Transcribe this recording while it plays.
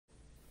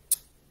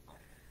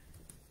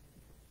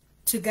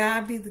To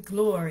God be the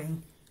glory.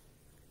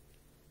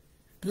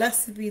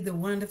 Blessed be the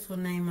wonderful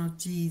name of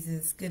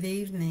Jesus. Good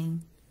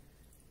evening.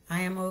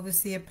 I am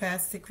Overseer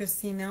Pastor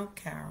Christine L.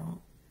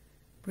 Carroll,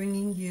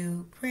 bringing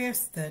you prayer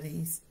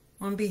studies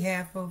on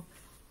behalf of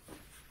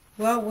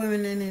Well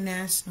Women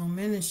International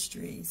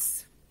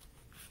Ministries.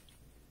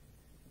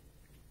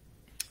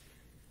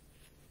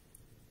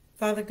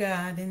 Father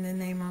God, in the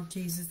name of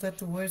Jesus, let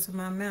the words of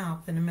my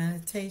mouth and the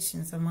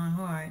meditations of my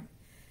heart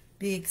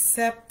be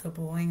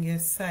acceptable in your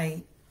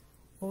sight,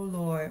 O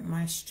Lord,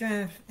 my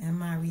strength and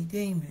my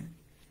redeemer.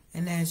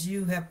 And as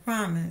you have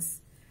promised,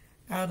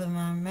 out of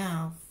my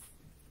mouth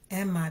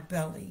and my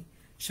belly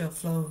shall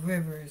flow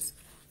rivers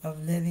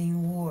of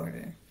living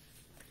water.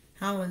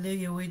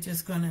 Hallelujah. We're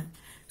just going to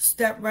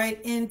step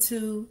right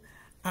into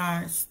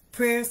our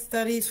prayer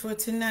studies for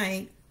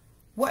tonight.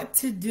 What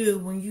to do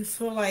when you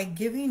feel like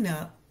giving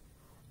up,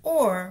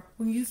 or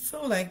when you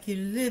feel like you're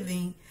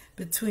living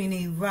between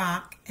a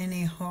rock and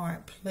a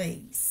hard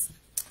place.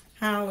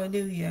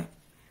 Hallelujah.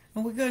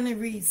 And we're going to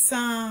read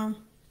Psalm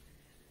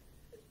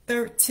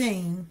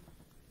 13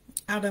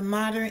 out of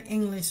Modern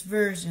English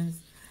Version.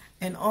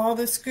 And all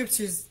the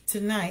scriptures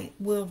tonight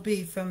will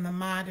be from the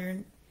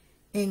Modern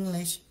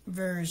English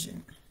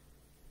Version.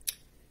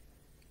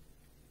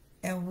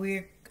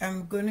 And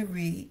I'm going to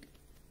read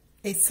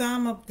a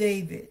Psalm of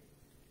David.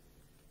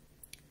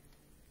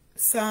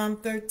 Psalm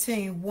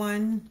 13,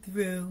 1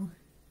 through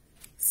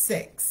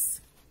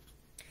 6.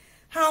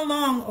 How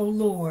long, O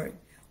Lord,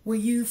 will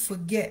you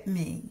forget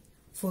me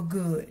for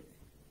good?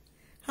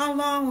 How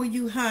long will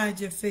you hide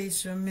your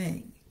face from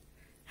me?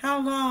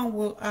 How long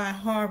will I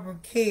harbor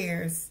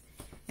cares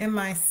in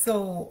my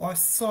soul, or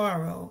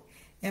sorrow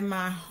in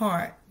my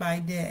heart by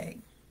day?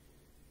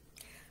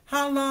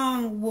 How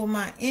long will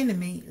my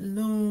enemy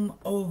loom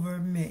over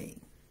me?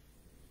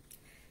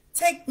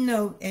 Take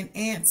note and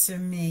answer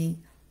me,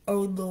 O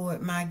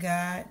Lord my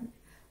God.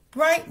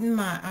 Brighten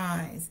my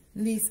eyes,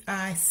 lest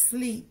I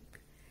sleep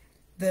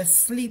the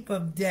sleep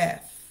of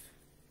death.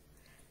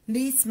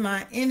 Lest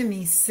my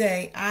enemies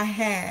say, I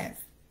have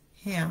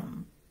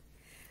him.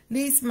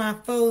 Lest my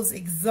foes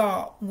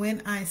exalt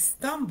when I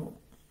stumble.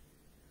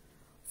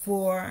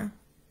 For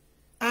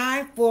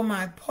I, for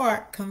my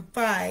part,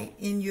 confide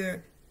in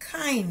your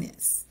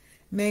kindness.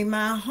 May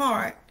my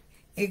heart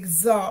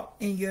exalt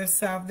in your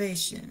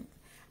salvation.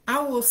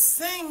 I will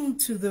sing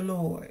to the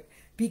Lord,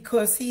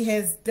 because he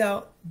has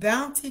dealt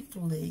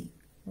bountifully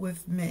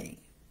with me.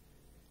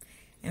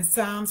 In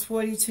Psalms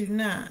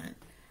 42:9,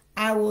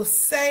 I will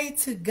say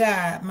to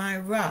God, my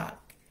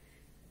rock,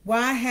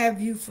 why have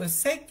you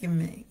forsaken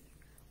me?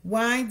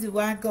 Why do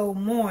I go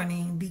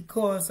mourning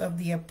because of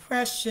the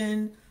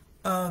oppression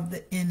of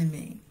the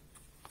enemy?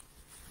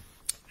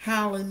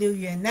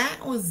 Hallelujah. And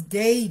that was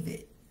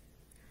David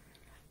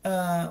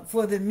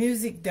for the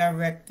music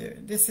director.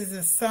 This is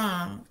a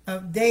song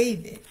of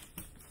David.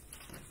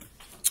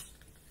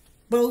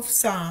 Both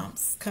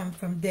psalms come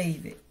from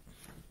David.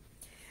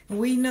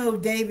 We know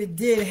David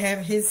did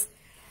have his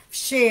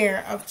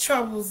share of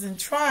troubles and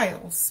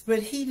trials,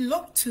 but he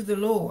looked to the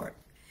Lord.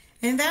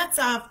 And that's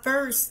our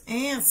first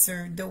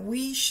answer, that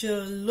we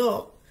should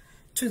look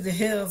to the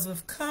hills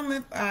of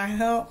cometh our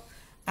help.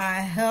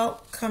 Our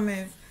help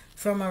cometh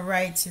from a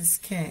righteous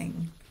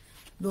King,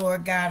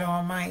 Lord God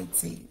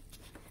Almighty.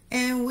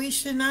 And we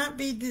should not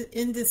be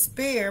in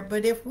despair,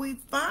 but if we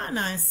find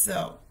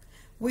ourselves,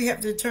 we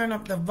have to turn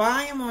up the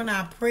volume on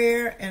our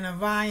prayer and the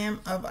volume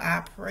of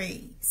our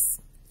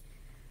praise.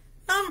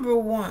 Number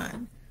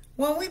one,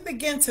 when we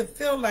begin to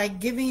feel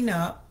like giving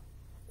up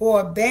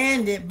or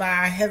abandoned by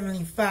our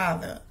Heavenly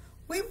Father,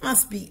 we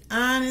must be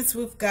honest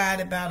with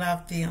God about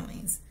our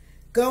feelings.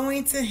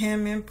 Going to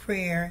Him in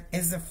prayer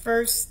is the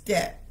first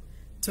step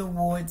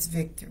towards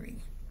victory.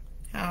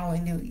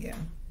 Hallelujah.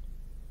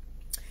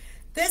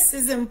 This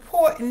is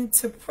important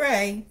to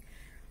pray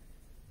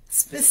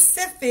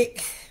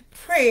specific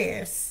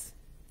prayers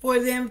for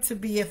them to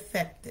be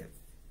effective.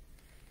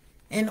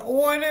 In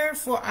order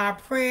for our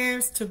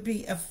prayers to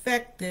be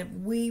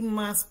effective, we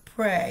must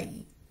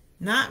pray,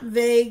 not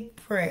vague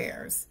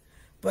prayers,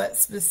 but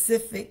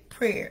specific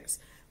prayers,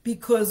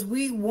 because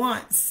we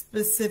want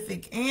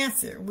specific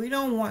answer. We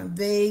don't want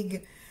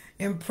vague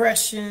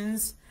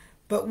impressions,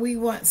 but we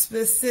want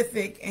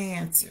specific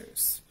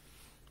answers.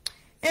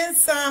 In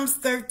Psalms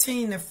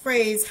 13, the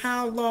phrase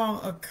how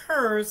long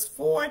occurs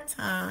 4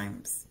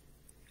 times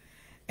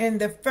in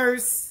the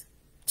first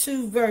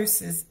 2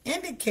 verses,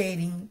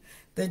 indicating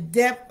the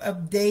depth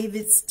of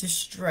David's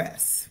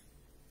distress.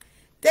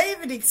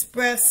 David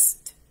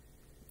expressed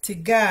to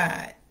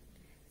God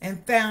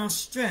and found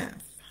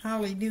strength.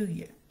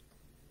 Hallelujah.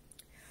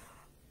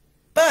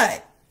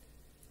 But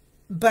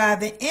by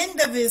the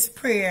end of his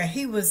prayer,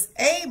 he was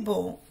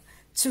able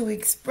to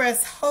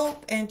express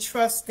hope and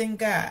trust in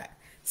God.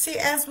 See,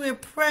 as we're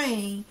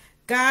praying,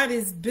 God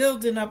is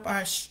building up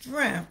our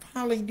strength.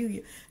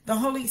 Hallelujah. The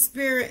Holy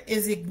Spirit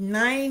is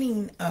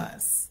igniting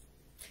us.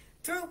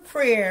 Through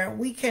prayer,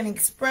 we can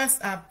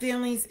express our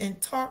feelings and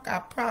talk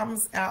our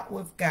problems out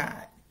with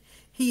God.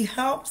 He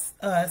helps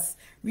us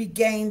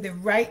regain the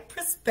right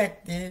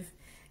perspective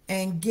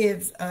and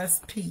gives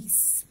us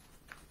peace.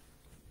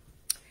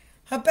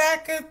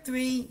 Habakkuk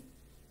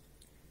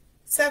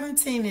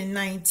 3:17 and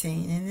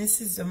 19, and this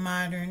is a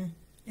modern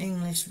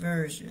English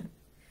version.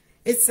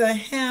 It's a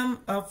hymn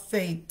of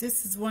faith.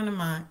 This is one of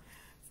my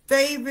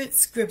favorite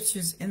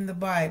scriptures in the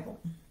Bible.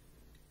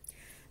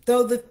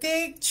 Though the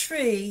fig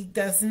tree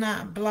does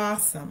not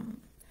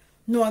blossom,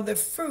 nor the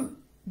fruit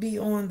be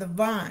on the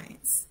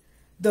vines,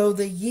 though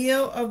the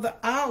yield of the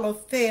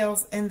olive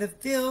fails and the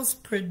fields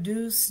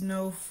produce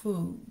no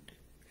food,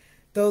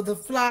 though the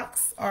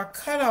flocks are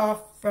cut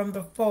off from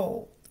the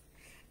fold,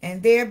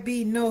 and there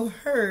be no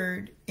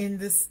herd in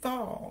the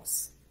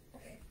stalls,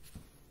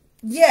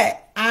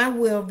 yet I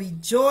will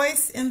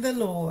rejoice in the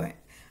Lord.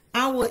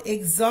 I will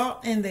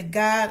exalt in the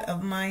God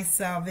of my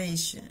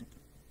salvation.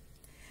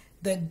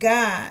 The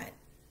God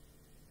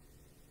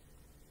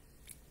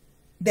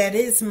that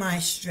is my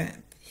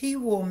strength. He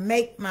will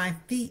make my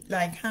feet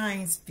like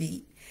hinds'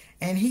 feet,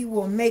 and he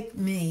will make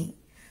me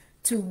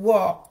to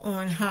walk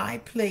on high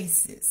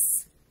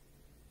places.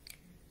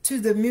 To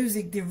the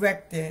music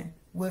director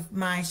with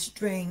my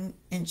string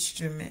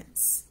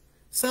instruments.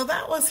 So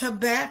that was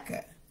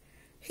Habakkuk.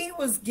 He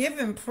was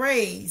given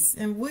praise,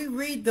 and we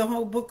read the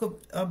whole book of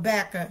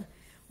Habakkuk,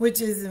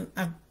 which is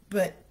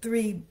but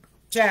 3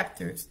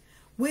 chapters.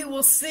 We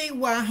will see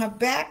why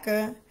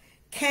Habakkuk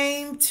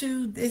came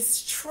to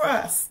this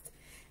trust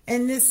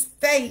and this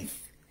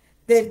faith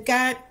that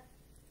got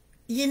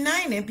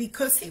united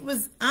because he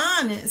was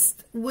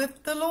honest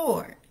with the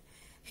Lord.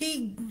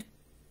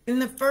 In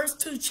the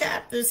first 2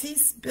 chapters, he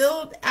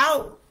spilled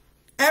out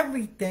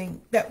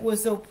everything that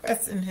was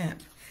oppressing him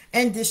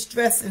and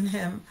distressing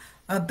him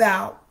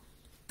about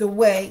the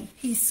way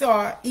he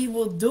saw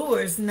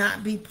evildoers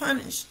not be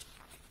punished.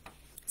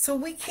 So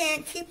we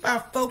can't keep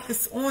our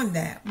focus on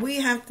that.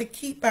 We have to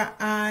keep our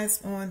eyes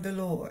on the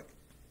Lord.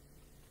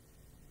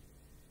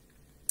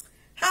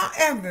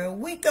 However,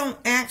 we don't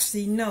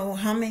actually know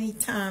how many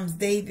times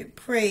David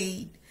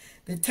prayed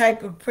the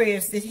type of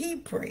prayers that he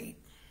prayed.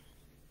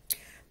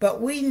 But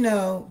we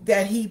know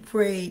that he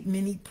prayed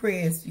many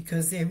prayers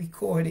because they're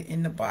recorded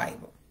in the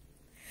Bible.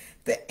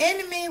 The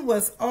enemy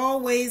was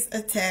always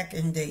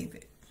attacking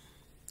David.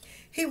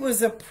 He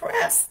was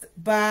oppressed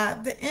by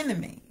the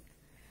enemy.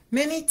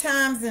 Many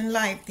times in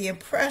life, the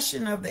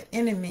oppression of the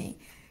enemy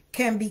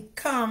can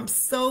become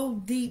so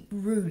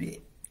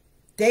deep-rooted.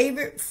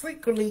 David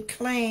frequently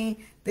claimed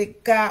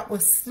that God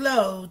was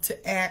slow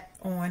to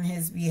act on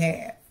his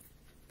behalf.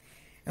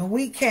 And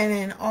we can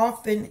and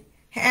often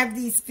have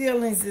these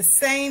feelings, the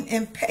same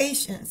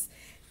impatience,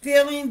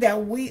 feeling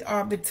that we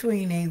are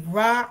between a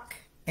rock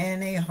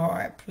and a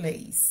hard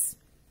place,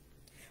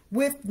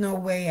 with no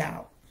way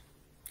out.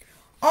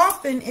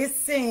 Often it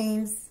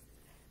seems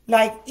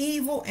like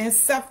evil and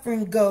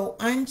suffering go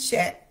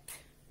unchecked,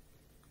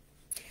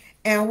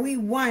 and we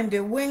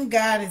wonder when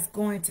God is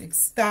going to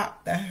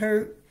stop the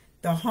hurt,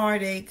 the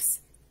heartaches,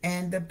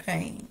 and the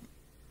pain.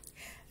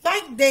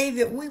 Like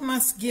David, we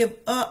must give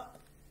up.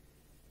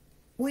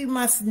 We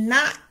must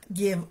not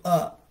give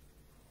up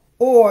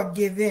or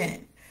give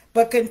in,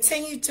 but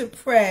continue to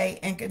pray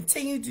and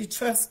continue to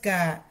trust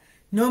God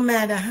no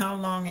matter how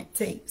long it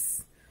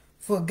takes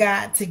for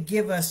God to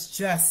give us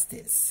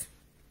justice.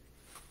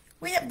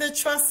 We have to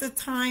trust the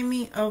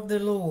timing of the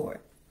Lord.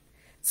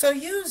 So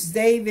use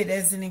David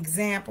as an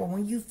example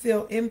when you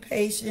feel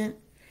impatient,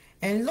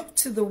 and look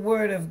to the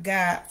word of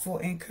God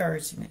for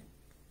encouragement.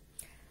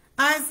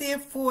 Isaiah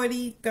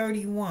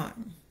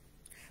 40:31.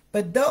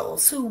 But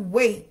those who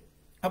wait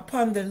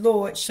upon the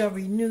Lord shall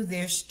renew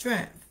their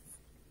strength.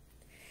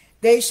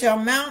 They shall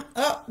mount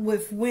up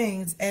with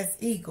wings as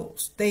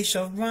eagles. They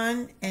shall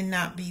run and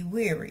not be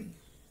weary,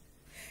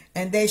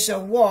 and they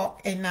shall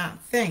walk and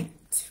not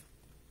faint.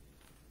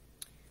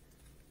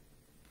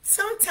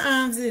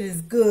 Sometimes it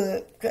is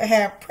good to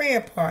have prayer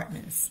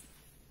partners.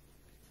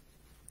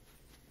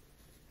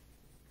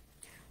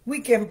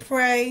 We can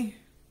pray,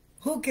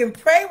 who can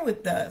pray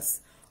with us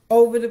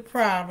over the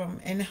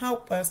problem and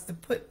help us to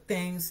put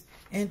things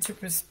into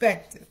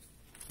perspective.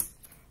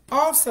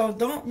 Also,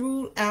 don't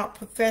rule out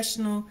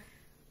professional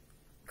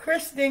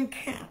Christian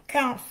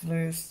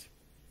counselors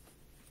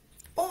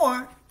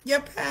or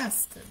your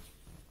pastor.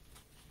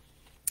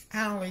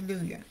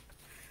 Hallelujah.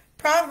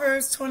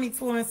 Proverbs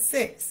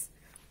 24:6.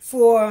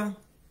 For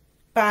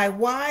by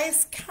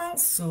wise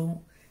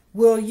counsel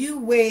will you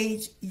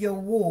wage your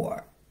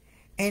war,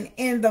 and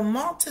in the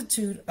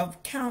multitude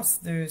of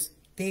counselors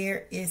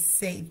there is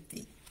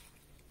safety.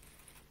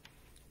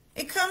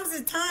 It comes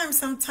a time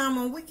sometime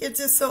when we get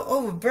just so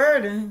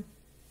overburdened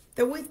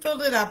that we feel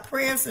that our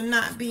prayers are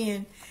not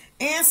being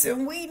answered.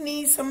 We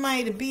need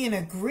somebody to be in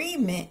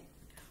agreement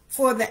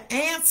for the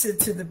answer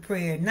to the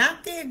prayer,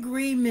 not the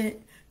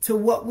agreement to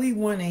what we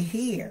want to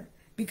hear.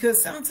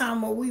 Because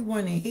sometimes what we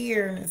want to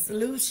hear and the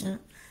solution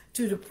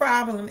to the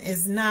problem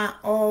is not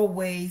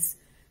always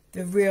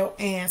the real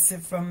answer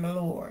from the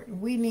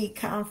Lord. We need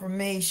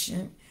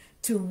confirmation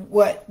to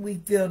what we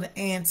feel the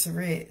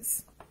answer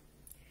is.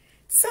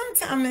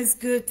 Sometimes it's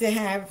good to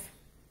have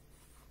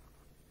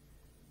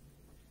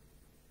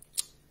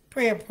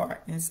prayer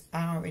partners.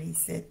 I already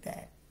said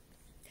that.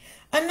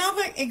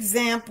 Another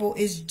example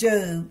is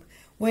Job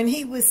when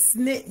he was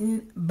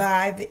smitten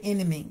by the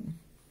enemy.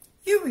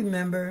 You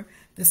remember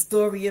the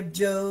story of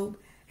Job,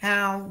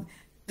 how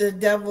the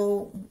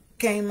devil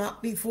came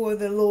up before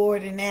the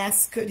Lord and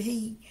asked could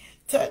he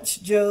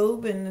touch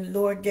Job, and the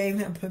Lord gave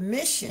him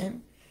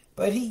permission,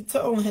 but he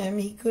told him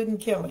he couldn't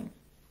kill him.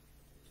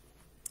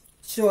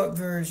 Short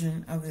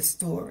version of the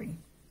story.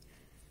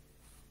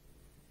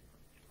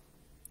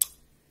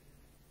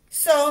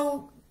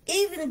 So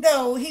even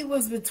though he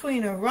was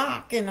between a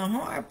rock and a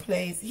hard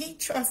place, he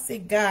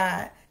trusted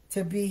God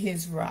to be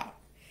his rock.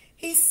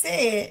 He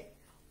said,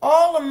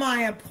 all of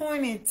my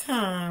appointed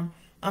time,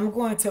 I'm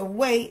going to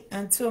wait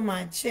until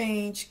my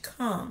change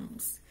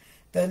comes.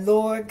 The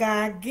Lord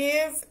God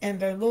gives and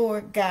the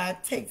Lord God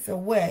takes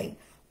away.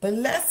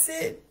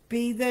 Blessed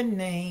be the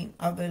name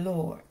of the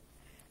Lord.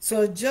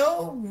 So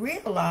Job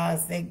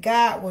realized that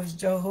God was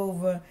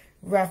Jehovah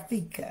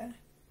Rapha,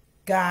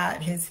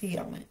 God his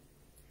healing.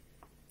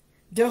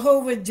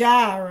 Jehovah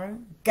Jireh,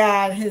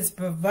 God his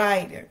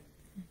provider.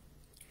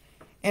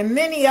 And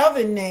many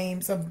other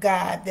names of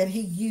God that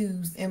he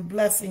used in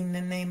blessing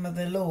the name of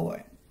the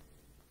Lord.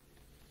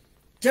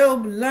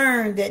 Job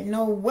learned that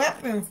no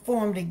weapon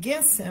formed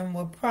against him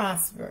will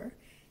prosper,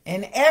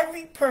 and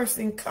every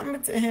person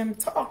coming to him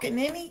talking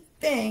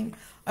anything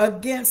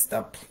against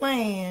the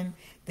plan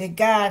that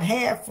God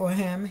had for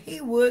him,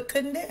 he would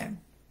condemn.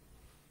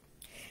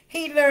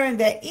 He learned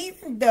that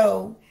even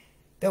though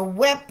the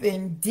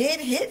weapon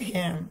did hit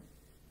him,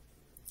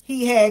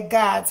 he had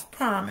God's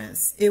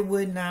promise it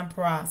would not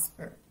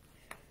prosper.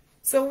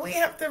 So we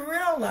have to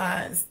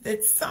realize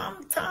that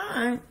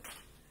sometimes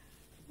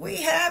we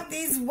have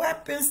these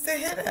weapons to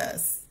hit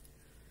us.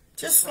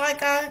 Just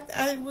like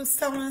I was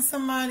telling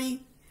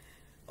somebody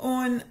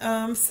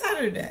on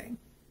Saturday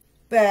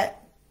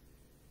that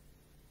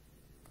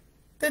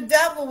the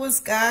devil was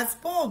God's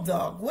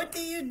bulldog. What do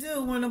you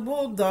do when a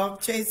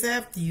bulldog chases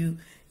after you?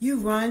 You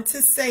run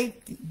to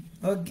safety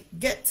or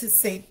get to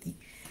safety.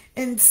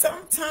 And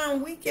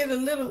sometimes we get a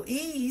little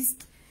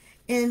eased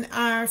in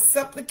our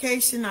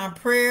supplication, our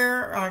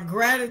prayer, our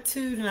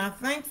gratitude, and our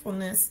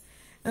thankfulness.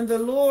 And the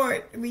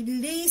Lord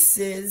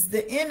releases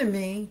the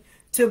enemy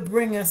to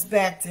bring us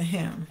back to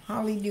him.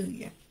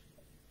 Hallelujah.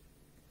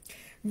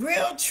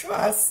 Real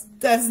trust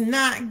does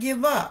not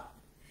give up.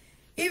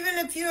 Even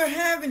if you're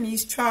having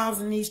these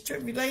trials and these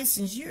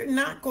tribulations, you're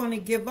not going to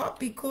give up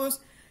because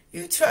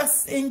you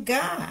trust in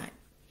God,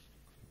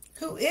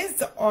 who is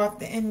the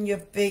author and your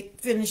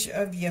finisher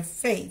of your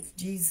faith,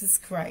 Jesus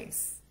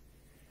Christ.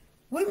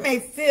 You may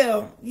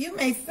feel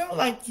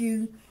like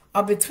you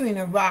are between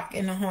a rock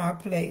and a hard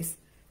place,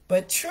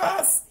 but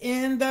trust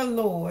in the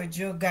Lord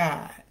your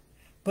God.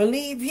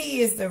 Believe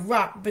he is the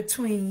rock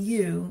between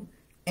you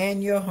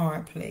and your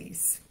hard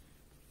place.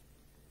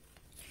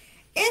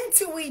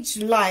 Into each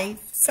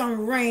life,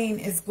 some rain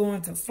is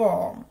going to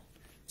fall.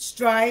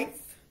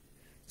 Strife,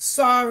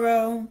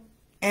 sorrow,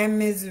 and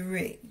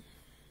misery.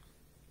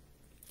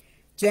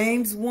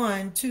 James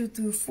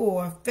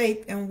 1:2-4,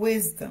 faith and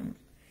wisdom,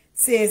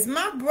 says,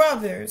 my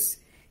brothers,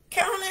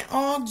 count it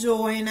all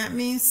joy, and that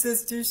means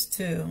sisters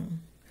too,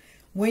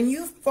 when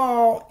you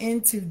fall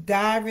into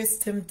diverse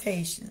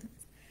temptations,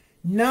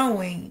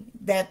 knowing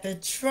that the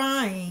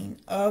trying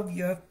of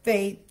your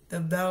faith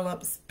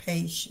develops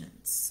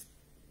patience.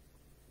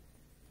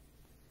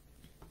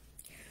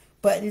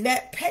 But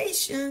let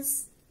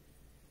patience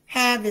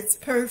have its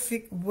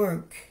perfect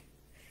work,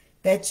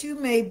 that you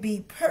may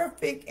be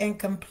perfect and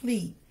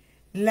complete,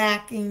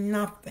 lacking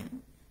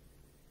nothing.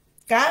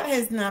 God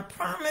has not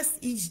promised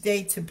each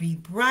day to be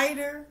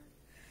brighter,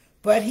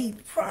 but he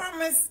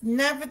promised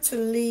never to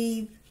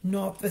leave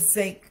nor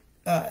forsake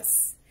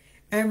us.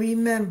 And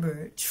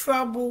remember,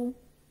 trouble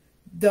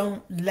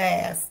don't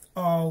last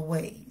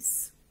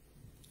always.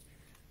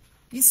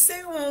 You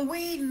see, when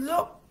we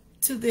look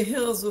to the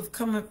hills of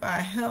cometh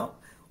our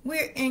help,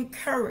 we're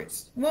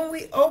encouraged. When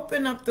we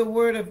open up the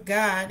Word of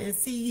God and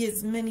see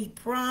his many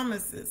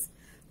promises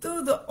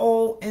through the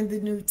Old and the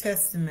New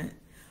Testament,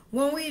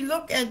 when we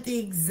look at the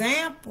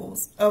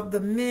examples of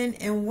the men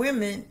and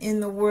women in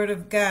the Word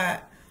of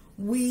God,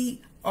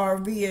 we are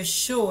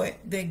reassured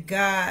that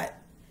God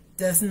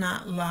does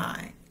not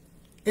lie.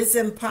 It's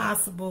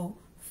impossible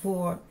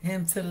for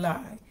him to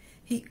lie.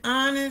 He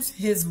honors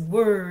his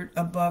word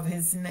above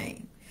his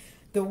name.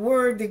 The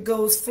word that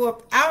goes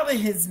forth out of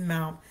his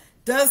mouth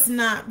does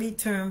not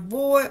return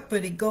void,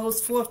 but it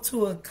goes forth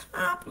to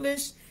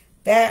accomplish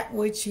that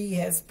which he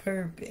has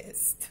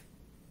purposed.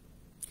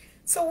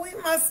 So we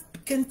must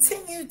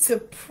continue to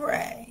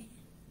pray,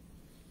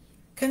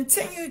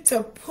 continue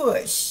to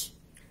push,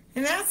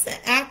 and that's an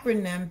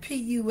acronym,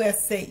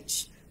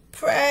 PUSH,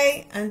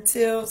 pray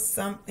until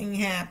something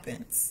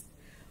happens.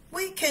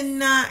 We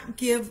cannot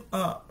give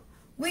up.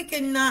 We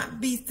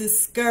cannot be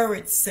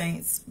discouraged,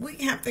 saints. We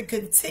have to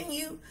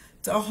continue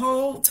to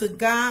hold to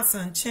God's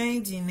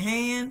unchanging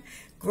hand,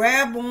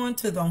 grab on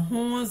to the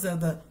horns of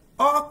the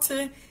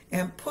altar,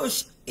 and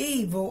push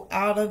evil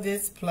out of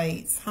its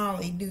place.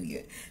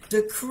 Hallelujah.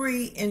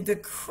 Decree and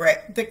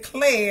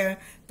declare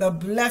the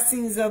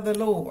blessings of the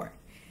Lord.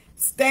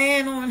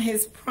 Stand on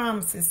his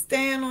promises.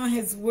 Stand on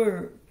his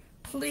word.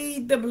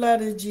 Plead the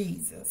blood of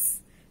Jesus.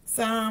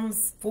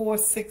 Psalms 4,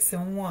 6,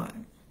 and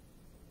 1.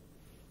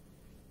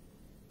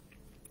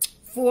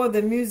 For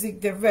the music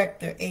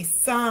director, a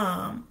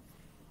psalm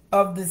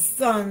of the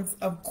sons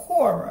of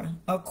Korah,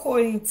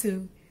 according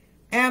to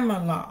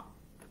Alamoth.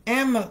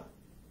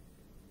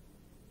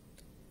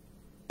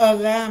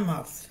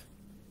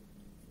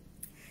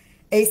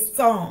 A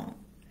song.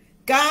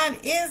 God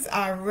is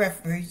our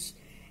refuge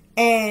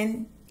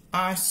and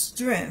our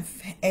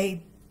strength,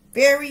 a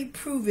very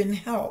proven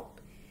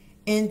help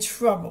in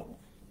trouble.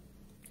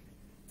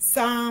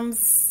 Psalms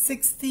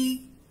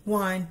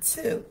 61,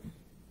 2.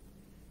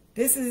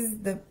 This is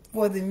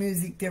for the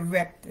music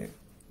director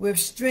with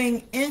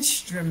string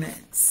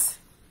instruments,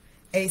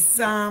 a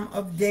psalm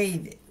of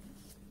David.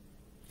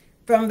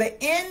 From the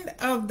end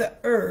of the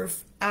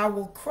earth I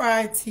will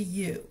cry to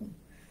you.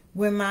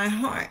 When my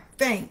heart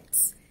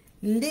faints,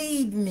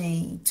 lead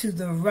me to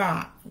the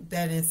rock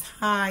that is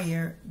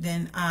higher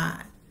than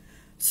I.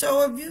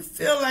 So if you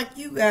feel like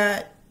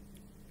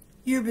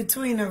you're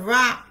between a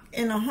rock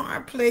and a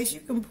hard place, you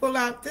can pull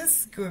out this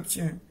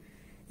scripture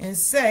and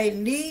say,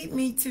 lead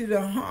me to the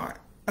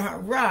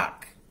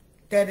rock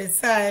that is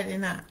higher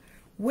than I.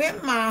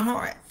 When my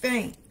heart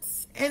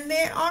faints. And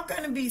there are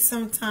going to be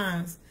some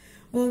times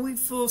when we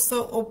feel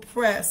so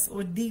oppressed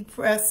or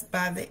depressed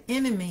by the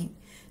enemy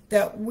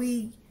that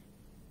we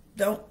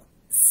don't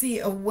see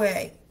a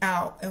way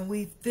out and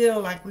we feel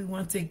like we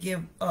want to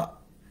give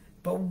up.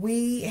 But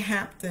we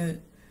have to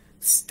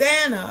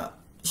stand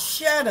up,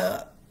 shut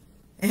up,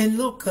 and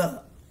look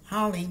up.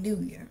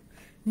 Hallelujah.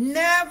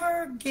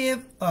 Never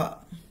give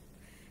up.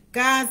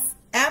 God's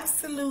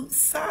absolute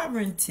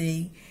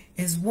sovereignty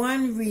is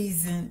one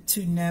reason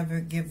to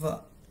never give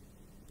up.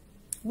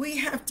 We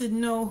have to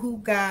know who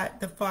God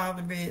the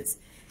Father is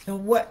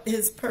and what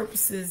his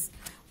purposes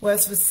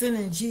was for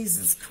sending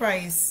Jesus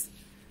Christ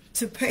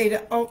to pay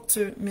the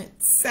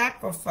ultimate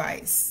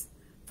sacrifice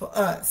for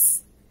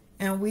us.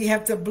 And we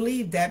have to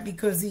believe that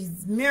because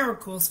these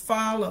miracles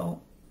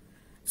follow,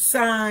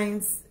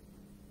 signs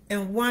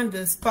and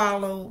wonders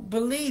follow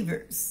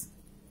believers.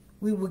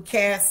 We will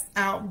cast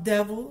out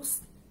devils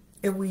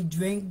if we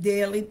drink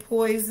daily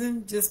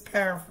poison, just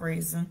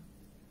paraphrasing.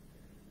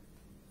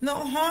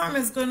 No harm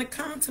is going to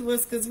come to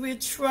us because we're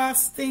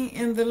trusting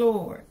in the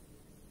Lord.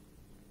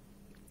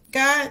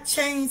 God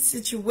changed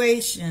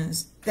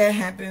situations that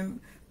have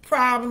been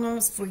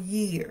problems for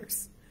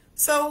years.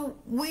 So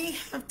we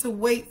have to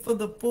wait for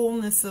the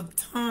fullness of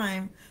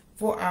time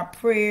for our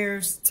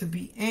prayers to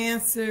be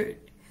answered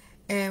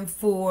and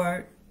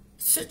for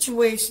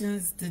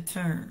situations to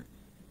turn.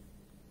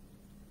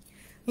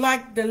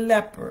 Like the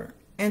leper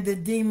and the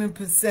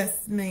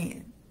demon-possessed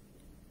man.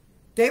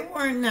 They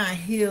were not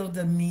healed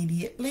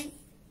immediately.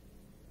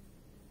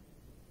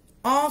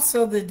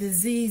 Also, the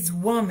diseased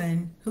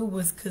woman who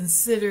was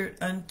considered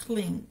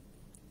unclean.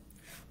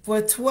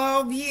 For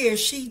 12 years,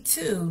 she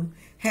too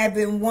had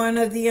been one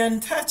of the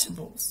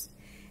untouchables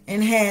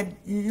and had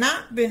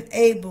not been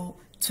able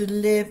to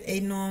live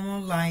a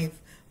normal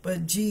life,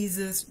 but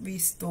Jesus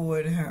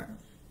restored her.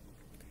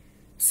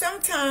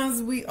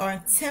 Sometimes we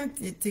are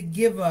tempted to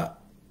give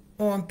up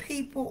on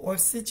people or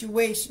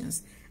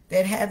situations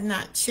that have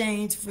not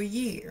changed for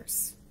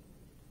years.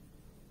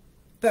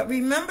 But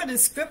remember the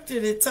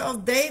scripture that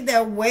tells, they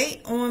that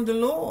wait on the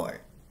Lord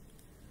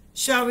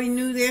shall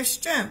renew their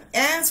strength.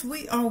 As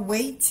we are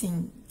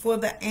waiting for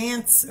the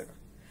answer,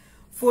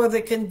 for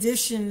the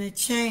condition to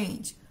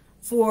change,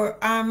 for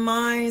our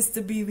minds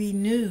to be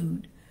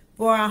renewed,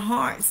 for our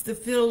hearts to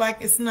feel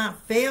like it's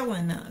not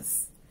failing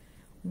us,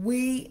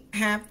 we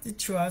have to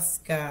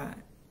trust God.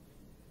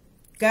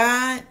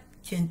 God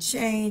can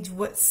change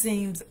what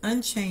seems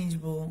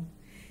unchangeable,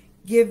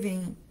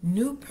 giving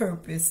new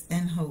purpose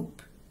and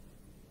hope.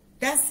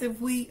 That's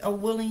if we are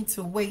willing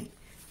to wait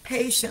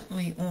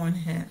patiently on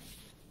him.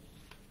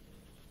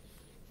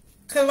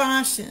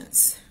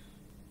 Colossians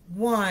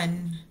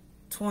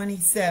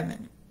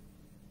 1:27.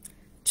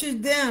 To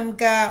them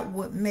God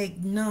would make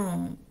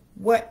known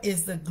what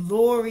is the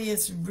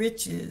glorious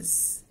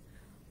riches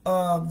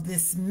of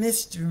this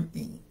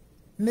mystery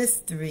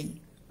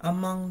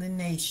among the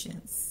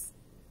nations.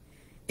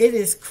 It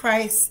is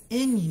Christ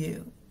in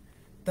you,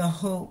 the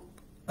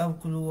hope of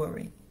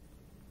glory.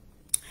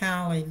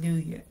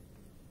 Hallelujah.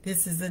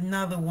 This is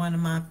another one of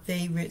my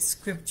favorite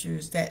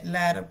scriptures, that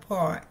latter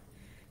part.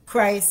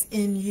 Christ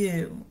in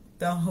you,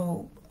 the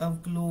hope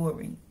of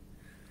glory.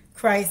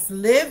 Christ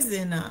lives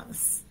in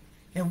us.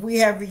 If we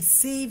have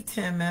received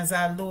him as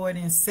our Lord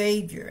and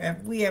Savior,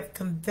 if we have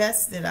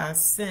confessed our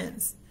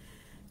sins,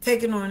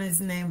 taken on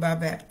his name by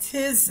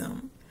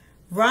baptism,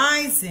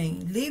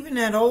 rising, leaving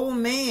that old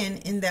man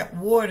in that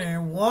water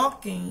and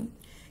walking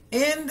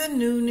in the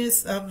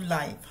newness of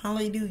life.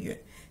 Hallelujah.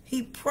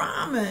 He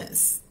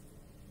promised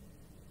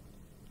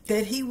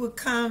that he would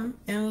come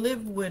and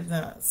live with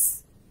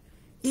us,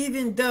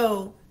 even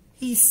though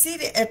he's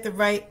seated at the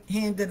right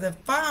hand of the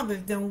Father,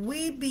 then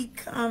we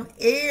become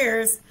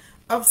heirs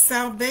of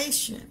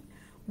salvation.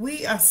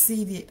 We are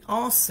seated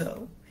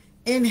also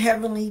in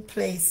heavenly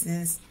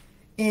places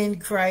in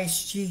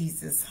Christ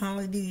Jesus.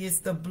 Hallelujah. It's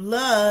the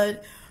blood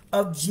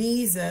of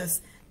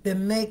Jesus that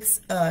makes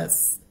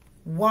us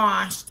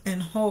washed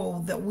and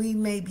whole, that we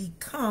may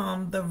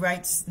become the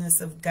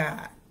righteousness of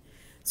God.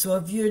 So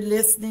if you're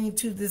listening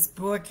to this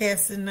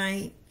broadcast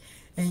tonight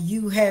and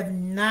you have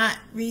not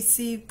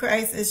received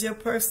Christ as your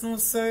personal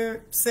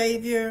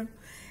Savior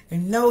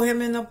and know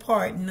him in the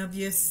pardon of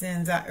your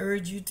sins, I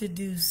urge you to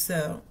do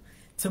so.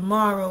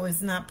 Tomorrow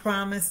is not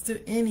promised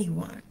to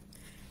anyone.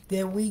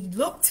 That we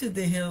look to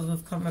the hills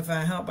of cometh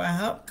our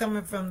help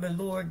coming from the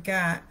Lord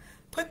God.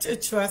 Put your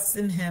trust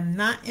in him,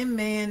 not in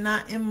man,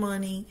 not in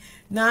money,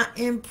 not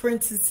in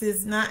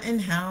princesses, not in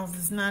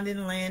houses, not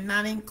in land,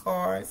 not in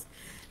cars,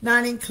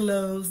 not in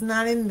clothes,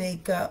 not in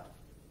makeup,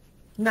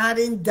 not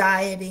in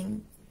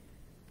dieting.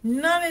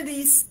 None of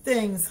these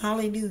things,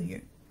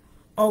 hallelujah,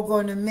 are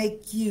going to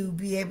make you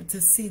be able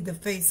to see the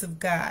face of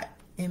God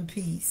in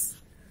peace.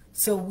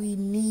 So we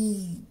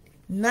need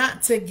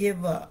not to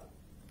give up.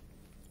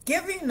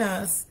 Giving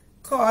us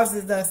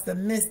causes us to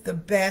miss the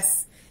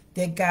best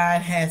that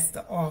God has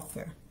to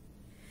offer.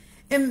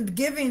 And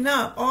giving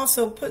up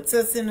also puts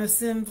us in a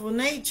sinful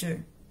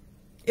nature.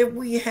 If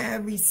we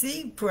have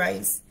received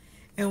Christ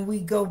and we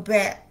go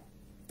back,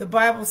 the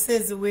Bible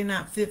says that we're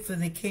not fit for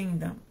the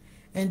kingdom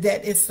and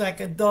that it's like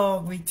a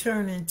dog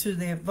returning to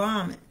their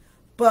vomit.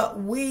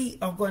 But we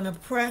are going to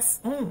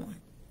press on.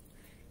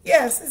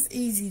 Yes, it's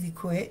easy to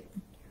quit.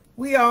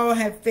 We all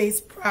have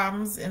faced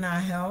problems in our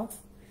health,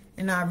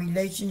 in our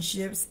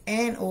relationships,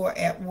 and or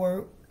at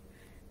work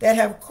that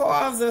have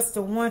caused us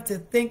to want to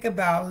think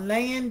about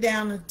laying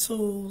down the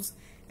tools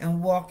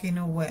and walking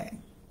away.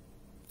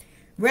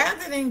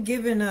 Rather than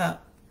giving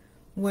up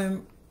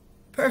when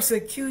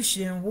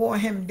persecution wore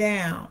him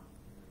down,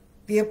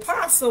 the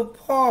Apostle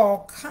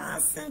Paul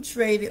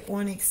concentrated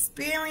on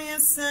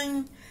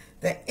experiencing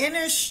the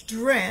inner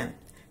strength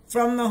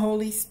from the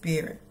Holy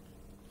Spirit.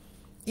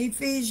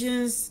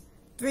 Ephesians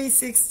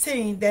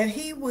 3:16, that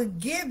he would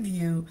give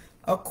you,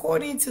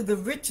 according to the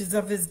riches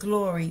of his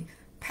glory,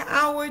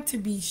 power to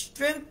be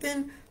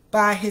strengthened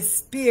by his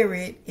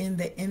Spirit in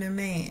the inner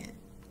man.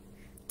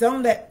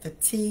 Don't let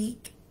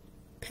fatigue,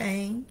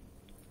 pain,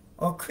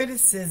 or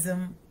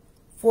criticism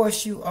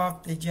force you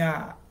off the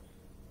job.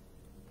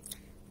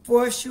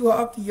 Force you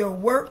off your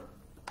work,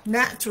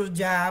 natural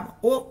job,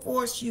 or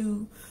force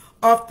you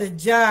off the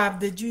job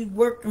that you're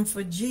working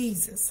for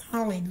Jesus.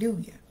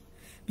 Hallelujah.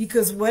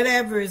 Because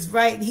whatever is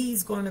right,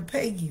 he's going to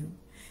pay you.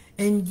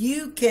 And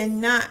you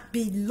cannot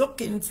be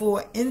looking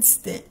for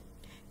instant.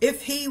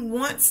 If he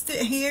wants to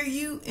hear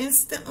you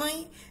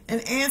instantly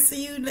and answer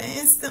you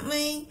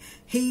instantly,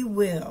 he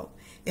will.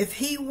 If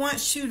he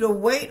wants you to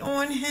wait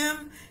on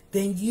him,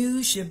 then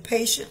you should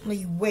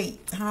patiently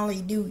wait.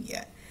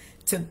 Hallelujah.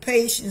 To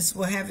patience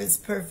will have its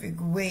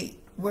perfect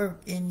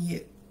work in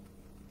you.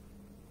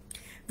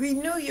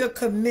 Renew your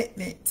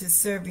commitment to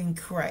serving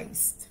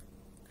Christ.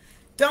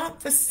 Don't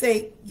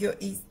forsake your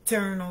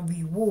eternal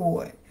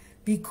reward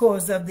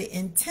because of the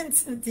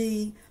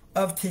intensity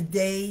of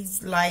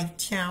today's life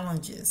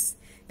challenges.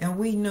 And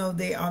we know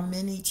there are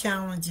many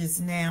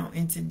challenges now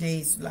in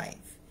today's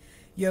life.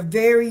 Your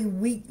very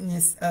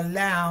weakness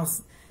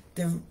allows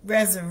the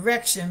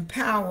resurrection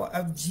power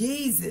of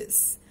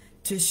Jesus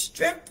to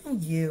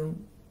strengthen you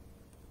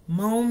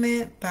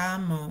moment by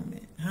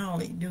moment.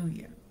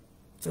 Hallelujah.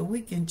 So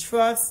we can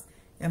trust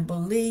and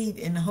believe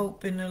and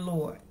hope in the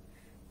Lord.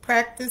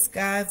 Practice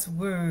God's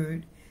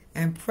word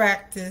and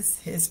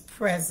practice his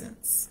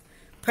presence.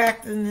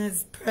 Practicing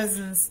his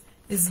presence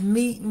is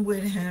meeting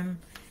with him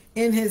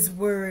in his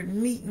word,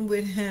 meeting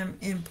with him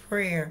in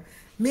prayer,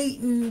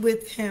 meeting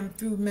with him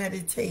through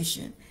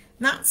meditation.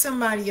 Not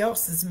somebody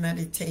else's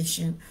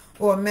meditation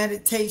or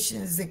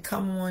meditations that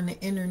come on the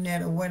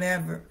internet or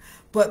whatever,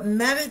 but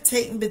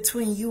meditating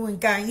between you and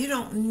God. You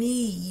don't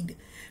need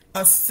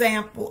a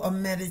sample of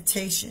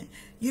meditation.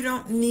 You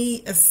don't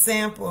need a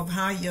sample of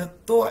how your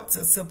thoughts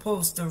are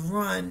supposed to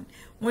run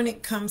when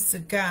it comes to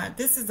God.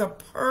 This is a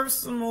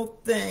personal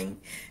thing,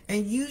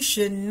 and you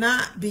should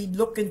not be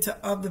looking to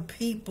other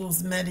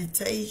people's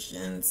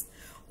meditations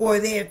or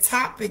their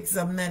topics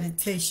of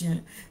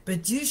meditation,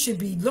 but you should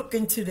be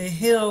looking to the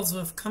hills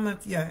of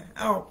cometh your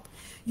help.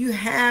 You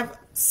have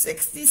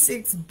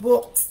 66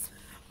 books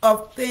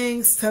of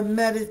things to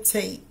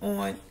meditate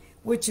on,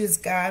 which is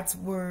God's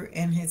word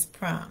and his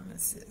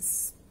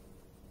promises.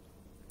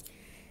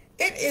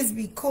 It is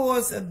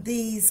because of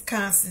these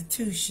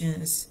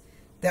constitutions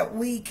that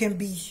we can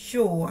be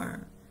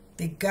sure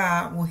that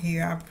God will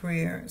hear our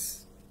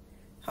prayers.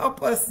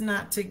 Help us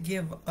not to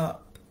give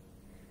up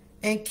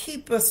and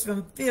keep us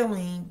from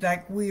feeling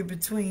like we're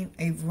between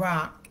a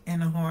rock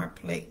and a hard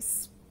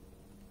place.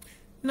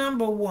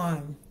 Number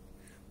one,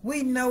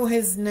 we know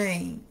his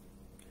name,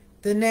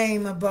 the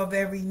name above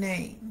every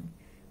name.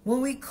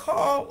 When we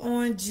call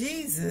on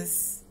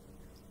Jesus,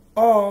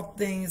 all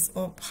things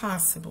are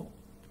possible.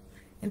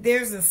 And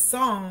there's a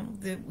song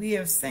that we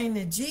have sang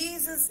that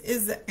Jesus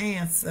is the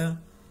answer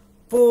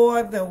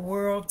for the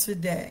world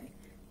today.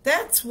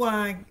 That's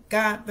why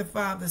God the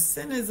Father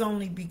sent his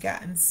only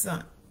begotten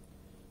Son.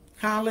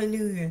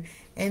 Hallelujah.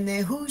 And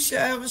then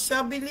whosoever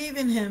shall believe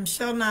in him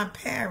shall not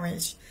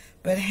perish,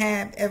 but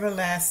have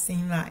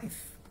everlasting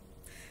life.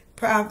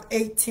 Proverbs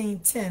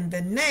 18:10,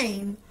 the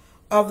name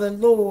of the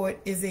Lord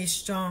is a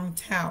strong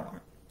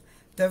tower.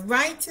 The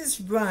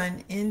righteous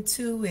run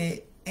into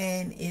it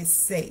and is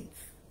safe.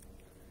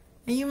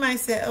 And you might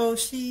say, oh,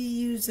 she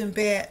using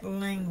bad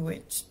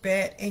language,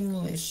 bad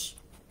English.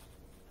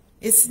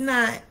 It's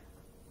not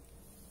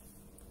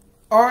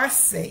are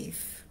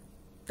safe.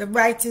 The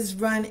righteous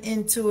run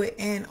into it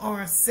and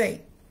are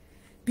safe.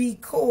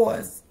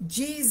 Because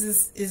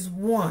Jesus is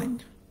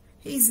one.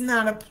 He's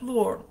not a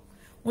plural.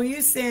 When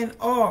you're saying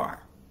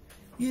are,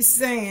 you're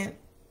saying,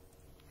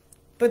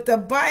 but the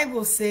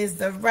Bible says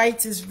the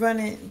righteous run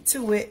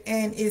into it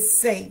and is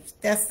safe.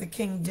 That's the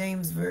King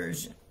James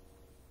Version.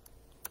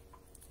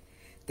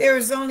 There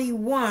is only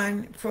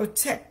one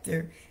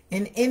protector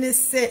in any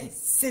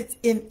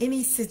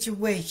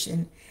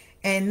situation,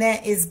 and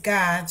that is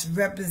God's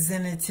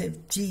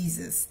representative,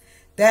 Jesus.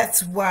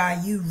 That's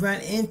why you run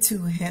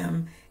into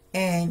him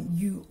and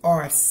you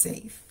are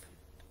safe.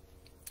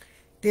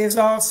 There's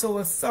also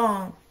a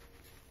song,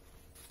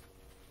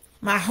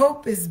 my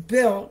hope is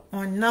built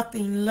on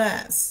nothing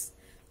less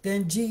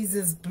than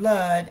Jesus'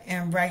 blood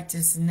and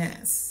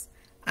righteousness.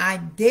 I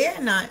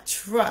dare not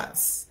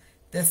trust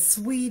the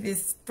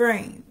sweetest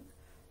frame,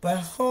 but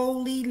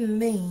wholly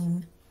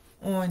lean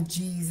on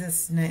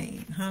Jesus'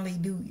 name.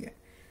 Hallelujah.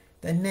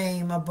 The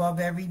name above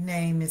every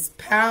name is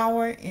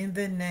power in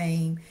the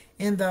name,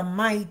 in the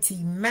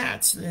mighty,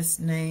 matchless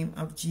name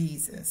of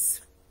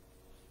Jesus.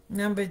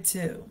 Number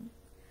 2,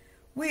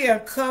 we are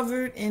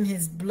covered in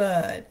his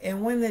blood,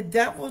 and when the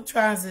devil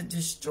tries to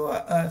destroy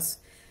us,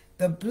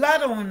 the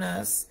blood on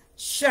us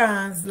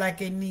shines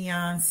like a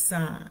neon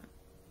sign,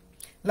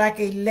 like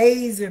a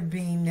laser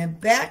beam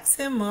that backs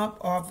him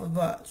up off of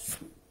us.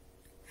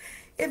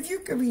 If you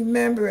can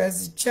remember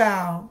as a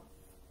child,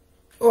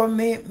 or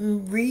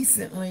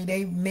recently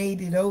they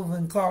made it over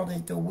and called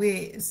it The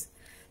Wiz,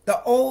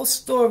 the old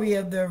story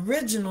of the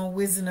original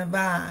Wizard of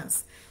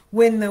Oz,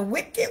 when the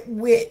Wicked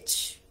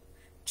Witch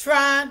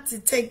tried to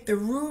take the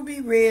ruby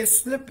red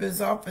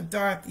slippers off of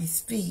Dorothy's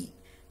feet,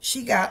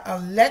 she got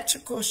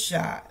electrical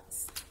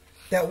shocks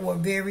that were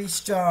very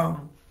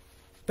strong,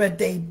 but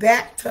they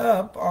backed her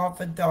up off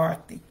of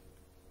Dorothy.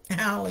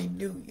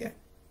 Hallelujah.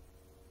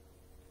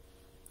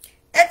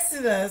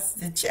 Exodus,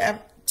 the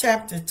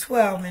chapter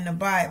 12 in the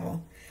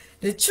Bible,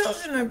 the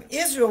children of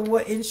Israel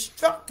were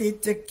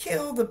instructed to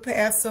kill the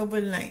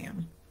Passover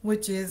lamb,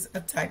 which is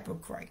a type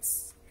of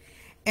Christ,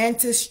 and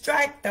to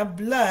strike the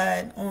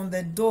blood on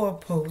the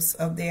doorposts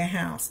of their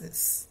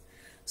houses.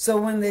 So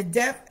the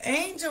death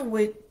angel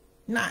would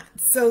not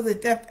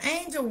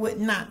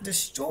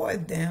destroy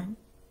them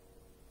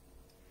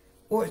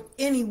or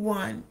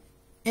anyone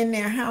in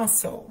their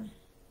household.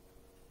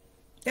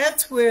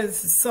 That's where the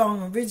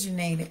song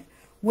originated.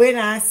 When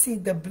I see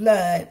the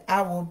blood,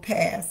 I will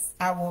pass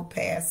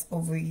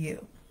over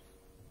you.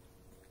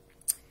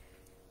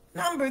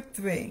 Number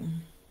 3,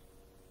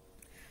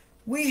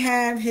 we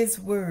have his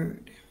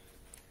word.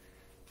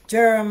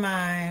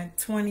 Jeremiah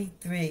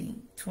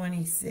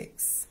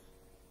 23:26.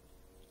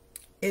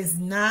 Is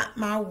not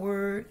my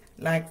word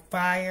like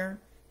fire,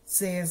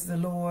 says the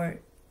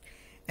Lord,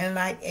 and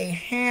like a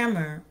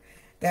hammer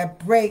that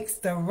breaks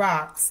the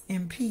rocks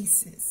in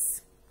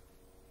pieces?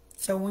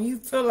 So when you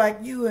feel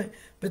like you are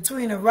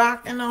between a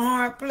rock and a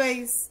hard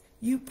place,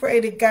 you pray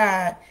to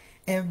God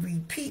and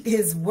repeat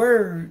his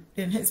word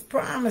and his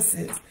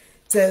promises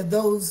to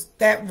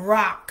that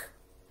rock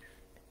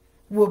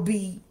will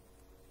be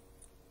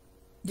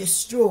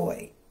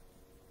destroyed.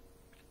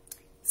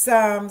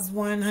 Psalms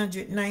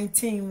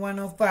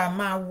 119:105.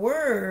 My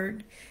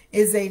word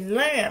is a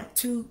lamp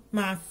to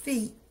my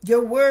feet.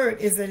 Your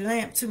word is a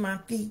lamp to my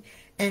feet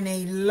and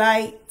a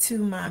light to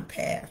my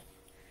path.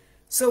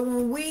 So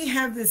when we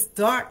have this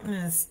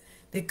darkness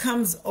that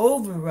comes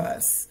over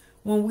us,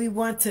 when we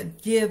want to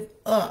give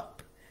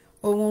up,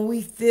 or when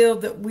we feel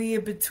that we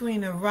are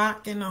between a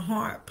rock and a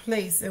hard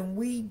place and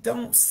we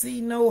don't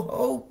see no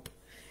hope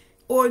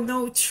or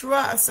no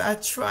trust, our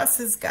trust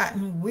has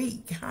gotten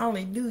weak.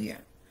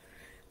 Hallelujah.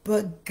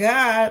 But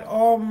God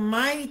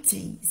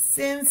Almighty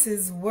sends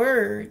his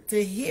word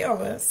to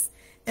heal us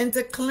and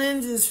to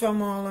cleanse us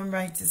from all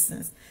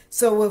unrighteousness.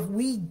 So if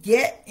we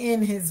get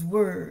in his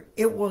word,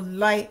 it will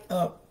light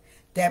up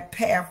that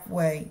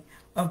pathway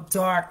of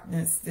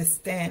darkness that's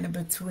standing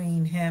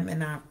between him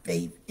and our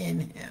faith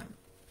in him.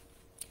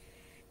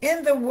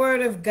 In the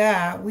word of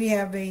God, we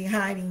have a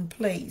hiding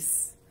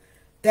place.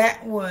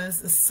 That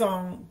was a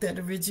song that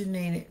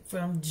originated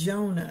from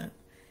Jonah.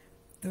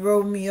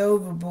 Throw me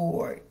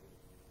overboard.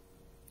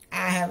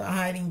 I have a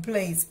hiding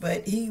place,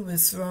 but he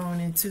was thrown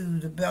into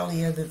the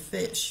belly of the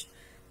fish.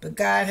 But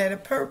God had a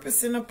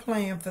purpose and a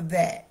plan for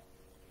that.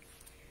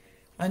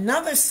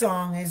 Another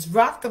song is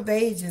Rock of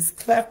Ages,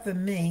 cleft for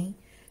me.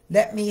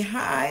 Let me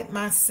hide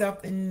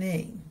myself in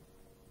thee.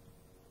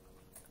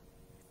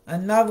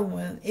 Another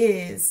one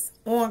is,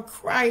 on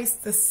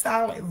Christ the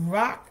solid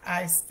rock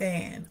I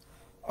stand.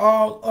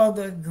 All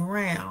other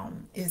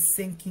ground is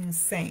sinking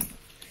sand.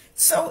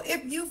 So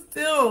if you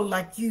feel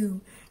like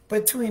you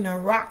between a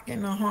rock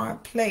and a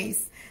hard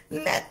place,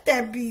 let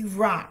that be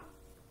rock.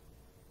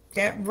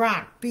 That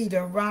rock be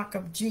the rock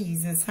of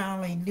Jesus.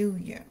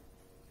 Hallelujah.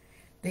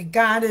 That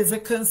God is a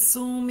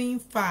consuming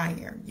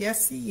fire.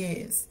 Yes, he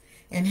is.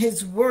 And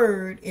his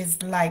word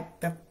is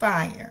like the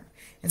fire.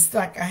 It's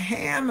like a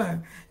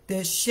hammer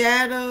that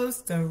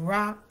shadows the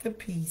rock to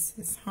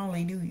pieces.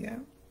 Hallelujah.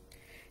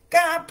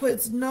 God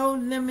puts no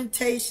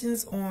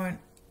limitations on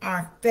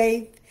our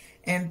faith,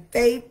 and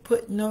faith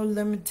put no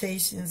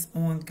limitations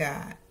on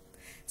God.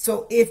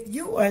 So if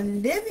you are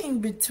living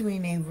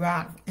between a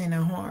rock and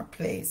a hard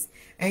place,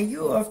 and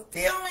you are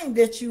feeling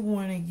that you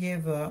want to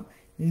give up,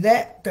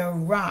 let the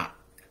rock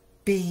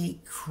be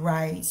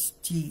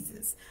Christ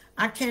Jesus.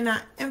 I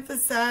cannot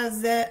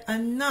emphasize that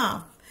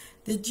enough,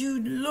 that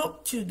you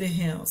look to the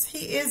hills.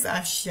 He is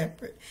our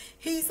shepherd.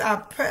 He's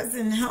our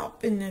present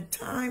help in the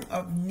time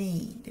of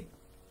need.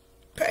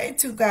 Pray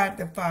to God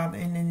the Father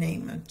in the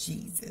name of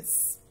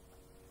Jesus.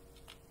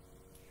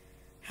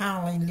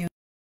 Hallelujah.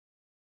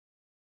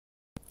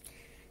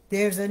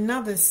 There's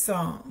another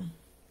song.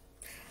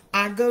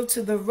 I go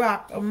to the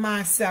rock of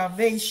my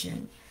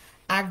salvation.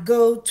 I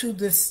go to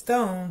the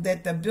stone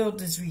that the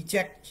builders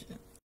rejected.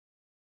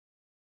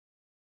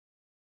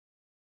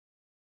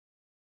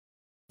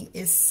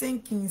 Is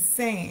sinking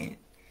sand.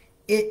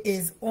 It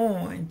is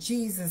on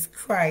Jesus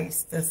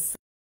Christ the Son.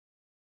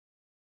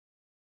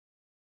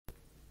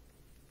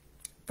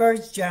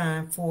 1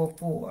 John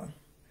 4:4.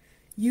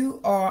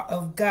 You are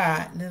of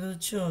God, little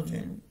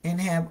children, and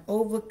have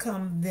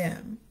overcome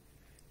them,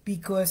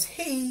 because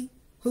he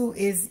who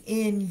is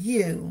in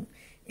you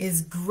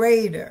is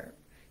greater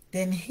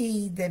than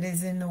he that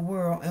is in the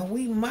world. And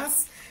we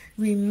must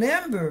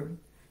remember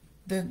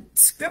the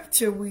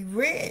scripture we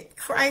read,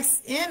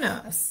 Christ in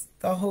us,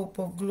 the hope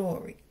of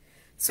glory.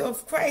 So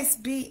if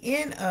Christ be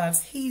in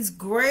us, he's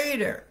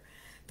greater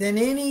than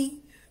any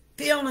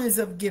feelings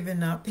of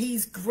giving up.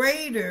 He's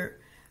greater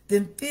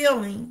than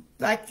feeling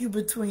like you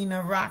between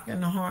a rock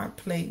and a hard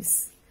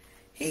place.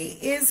 He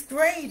is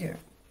greater.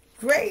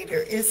 Greater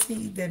is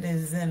he that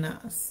is in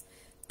us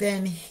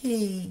than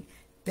he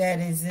that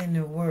is in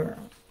the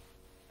world.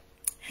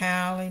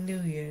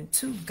 Hallelujah.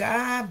 To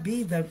God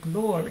be the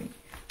glory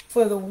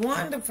for the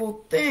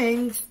wonderful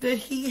things that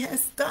he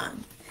has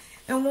done.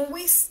 And when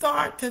we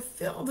start to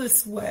feel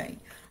this way,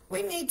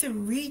 we need to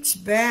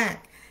reach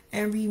back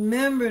and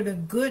remember the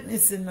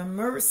goodness and the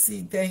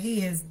mercy that he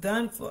has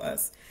done for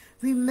us.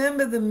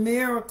 Remember the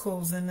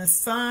miracles and the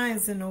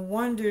signs and the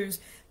wonders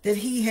that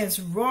he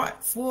has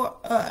wrought for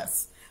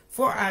us,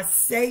 for our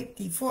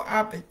safety, for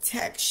our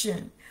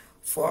protection,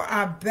 for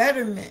our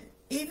betterment,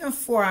 even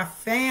for our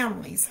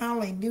families.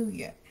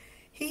 Hallelujah.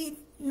 He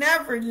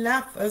never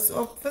left us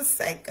or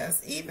forsake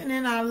us. Even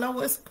in our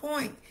lowest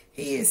point,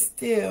 he is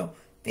still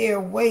there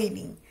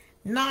waiting,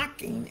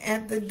 knocking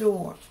at the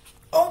door.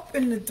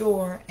 Open the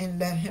door and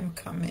let him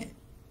come in.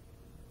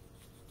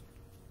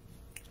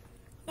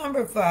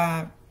 Number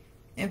 5,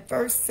 in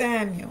 1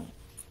 Samuel,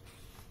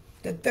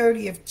 the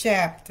 30th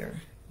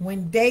chapter,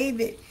 when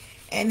David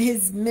and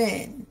his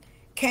men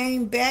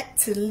came back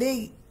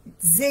to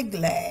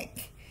Ziklag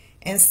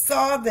and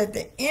saw that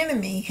the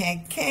enemy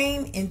had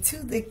came into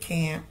the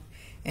camp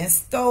and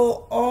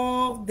stole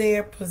all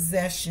their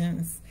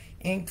possessions,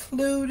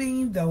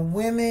 including the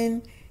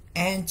women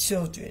and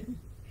children.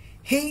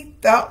 He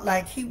felt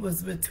like he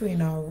was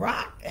between a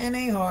rock and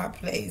a hard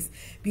place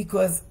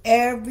because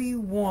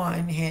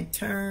everyone had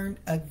turned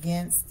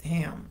against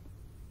him.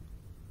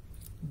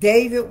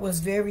 David was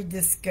very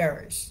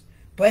discouraged,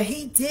 but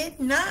he did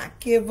not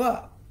give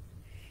up.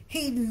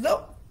 He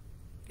looked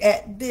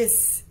at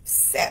this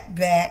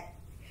setback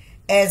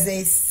as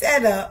a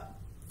setup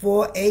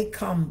for a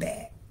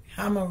comeback.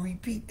 I'm going to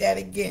repeat that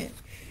again.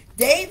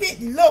 David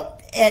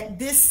looked at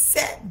this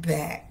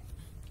setback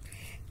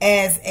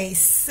as a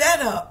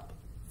setup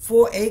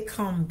for a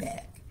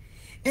comeback.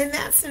 And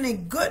that's a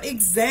good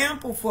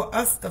example for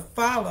us to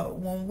follow.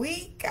 When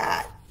we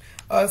got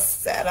a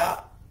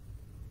setup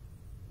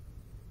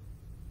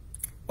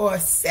or a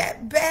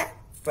setback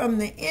from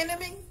the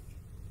enemy,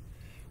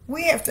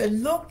 we have to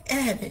look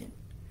at it,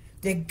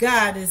 that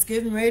God is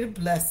getting ready to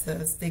bless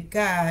us, that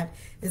God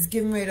is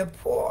getting ready to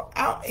pour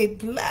out a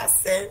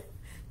blessing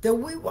that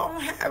we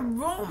won't have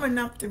room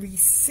enough to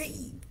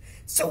receive.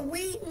 So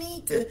we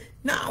need to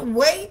not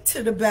wait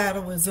till the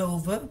battle is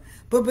over,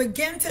 but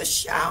begin to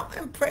shout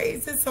and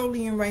praise his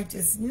holy and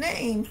righteous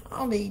name.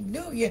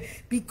 Hallelujah.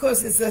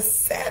 Because it's a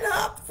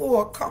setup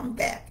for a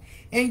comeback.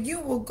 And you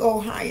will go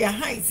higher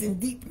heights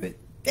and deeper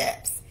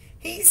depths.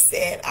 He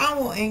said, I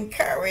will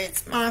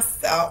encourage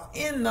myself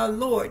in the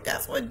Lord.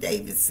 That's what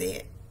David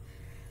said.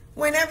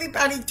 When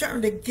everybody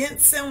turned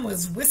against him,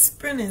 was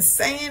whispering and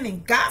saying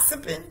and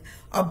gossiping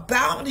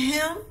about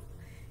him,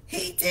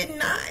 he did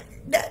not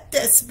let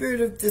that spirit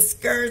of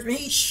discouragement,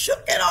 he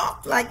shook it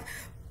off like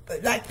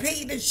like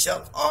Peter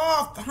shook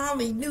off,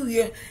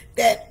 hallelujah,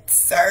 that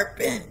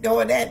serpent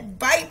or that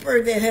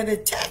viper that had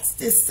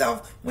attached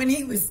itself when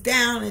he was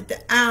down at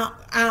the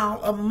Isle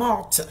of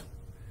Malta.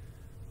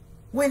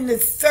 When the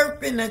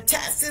serpent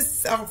attached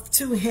itself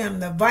to him,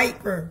 the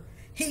viper,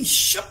 he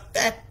shook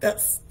that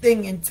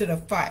thing into the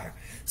fire.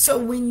 So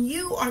when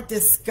you are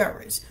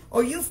discouraged,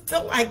 or you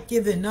feel like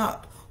giving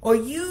up, or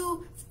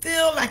you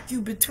feel like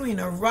you're between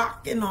a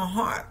rock and a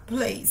hard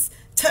place,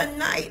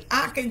 tonight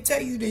I can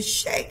tell you to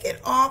shake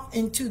it off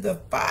into the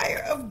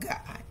fire of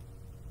God.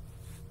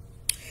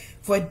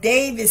 For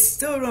David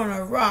stood on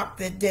a rock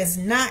that does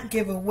not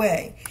give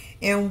away,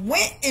 and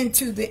went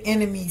into the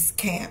enemy's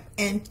camp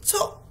and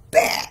took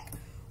back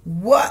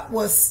what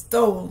was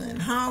stolen.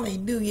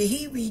 Hallelujah.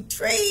 He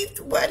retrieved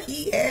what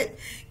he had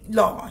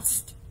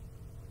lost.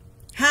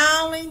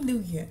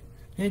 Hallelujah.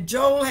 And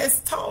Joel has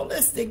told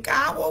us that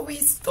God will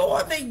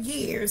restore the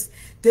years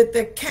that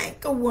the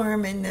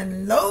cankerworm and the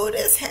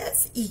locust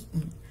has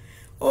eaten.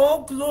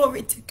 Oh,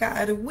 glory to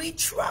God. If we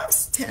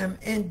trust him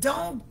and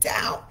don't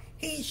doubt,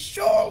 he's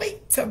surely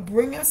to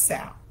bring us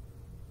out.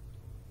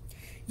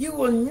 You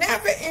will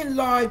never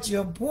enlarge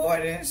your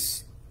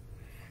borders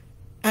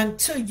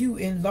until you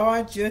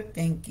enlarge your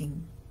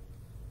thinking.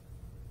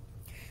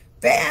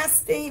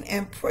 Fasting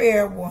and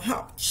prayer will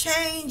help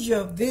change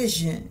your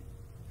vision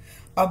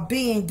of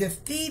being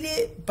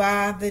defeated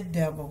by the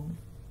devil.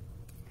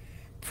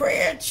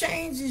 Prayer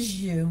changes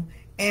you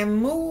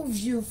and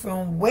moves you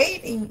from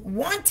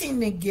wanting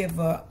to give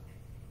up,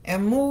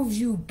 and moves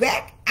you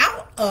back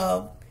out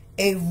of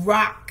a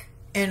rock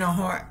and a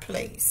hard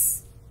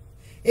place.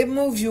 It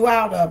moves you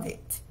out of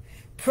it.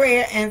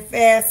 Prayer and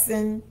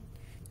fasting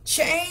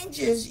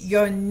changes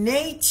your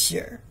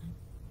nature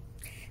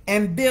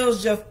and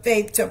builds your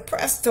faith to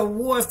press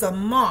towards the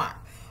mark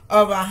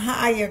of a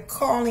higher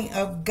calling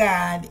of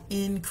God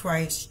in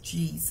Christ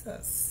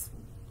Jesus.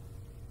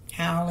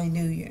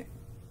 Hallelujah.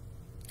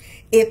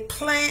 It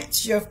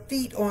plants your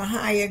feet on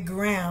higher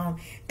ground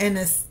and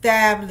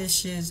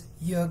establishes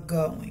your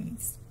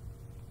goings.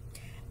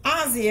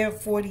 Isaiah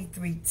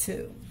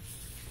 43:2.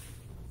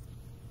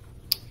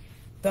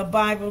 The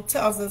Bible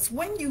tells us,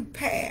 when you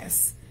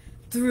pass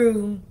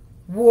through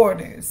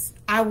waters,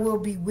 I will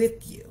be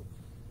with you.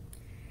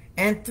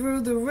 And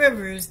through the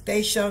rivers,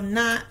 they shall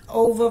not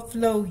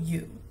overflow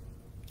you.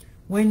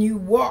 When you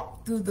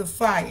walk through the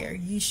fire,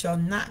 ye shall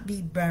not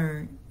be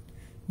burned,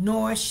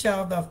 nor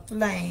shall the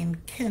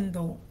flame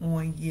kindle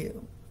on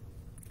you.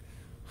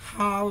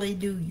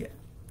 Hallelujah.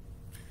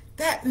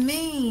 That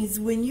means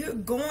when you're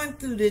going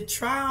through the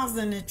trials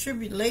and the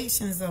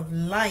tribulations of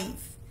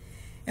life,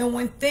 and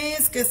when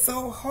things get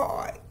so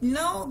hard,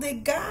 know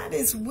that God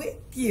is with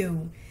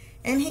you.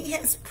 And he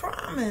has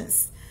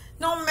promised,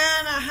 no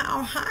matter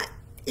how hot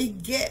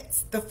it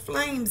gets, the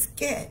flames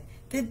get,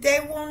 that they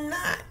will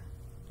not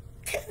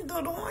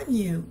kindle on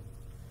you.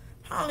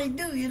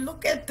 Hallelujah.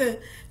 Look at the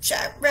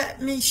Shadrach,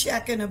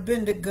 Meshach, and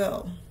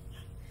Abednego.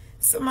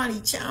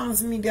 Somebody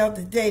challenged me the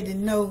other day to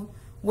know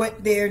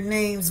what their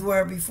names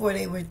were before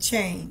they were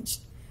changed.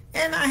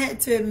 And I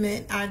had to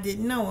admit I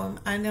didn't know them.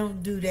 I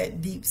don't do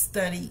that deep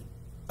study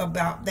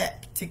about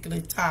that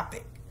particular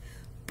topic.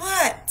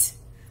 But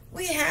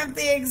we have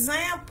the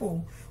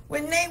example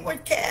when they were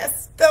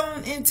cast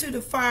thrown into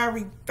the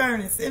fiery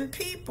furnace. And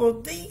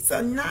people, these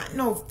are not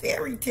no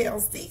fairy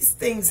tales. These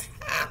things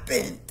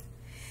happened.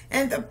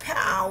 And the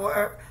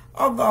power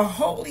of the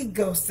Holy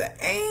Ghost, the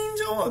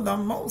angel of the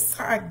Most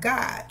High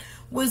God,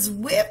 was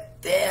with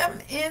them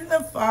in the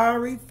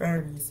fiery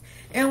furnace.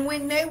 And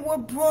when they were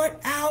brought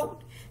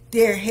out,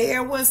 their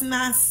hair was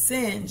not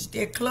singed,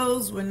 their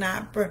clothes were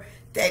not burned.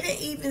 They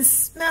didn't even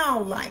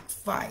smell like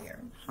fire.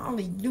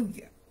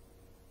 Hallelujah.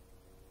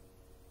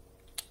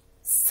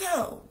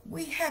 So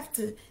we have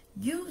to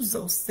use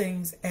those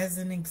things as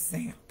an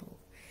example.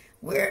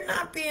 We're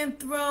not being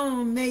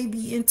thrown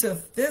maybe into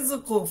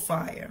physical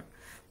fire,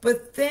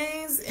 but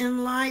things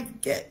in life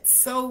get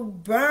so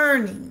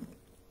burning,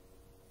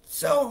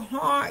 so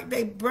hard.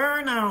 They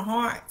burn our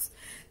hearts.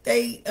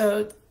 They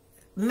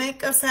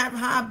make us have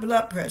high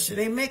blood pressure.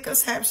 They make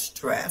us have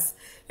stress.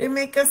 They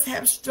make us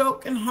have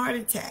stroke and heart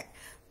attack.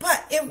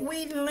 But if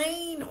we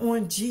lean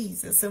on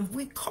Jesus, if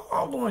we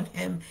call on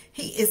him,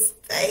 he is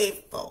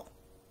faithful.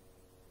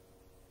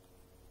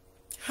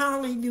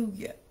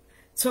 Hallelujah.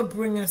 To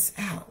bring us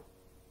out.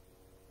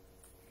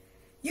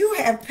 You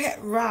have pet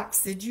rocks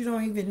that you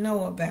don't even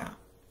know about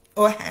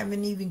or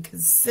haven't even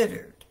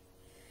considered.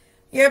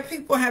 Yeah,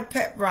 people have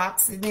pet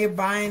rocks and they're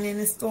buying in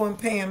the store and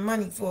paying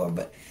money for it.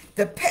 But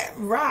the pet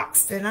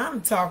rocks that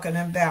I'm talking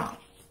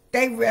about,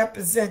 they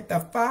represent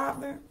the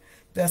Father,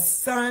 the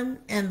Son,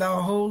 and the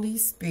Holy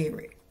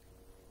Spirit.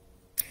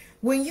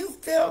 When you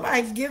feel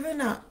like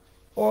giving up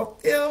or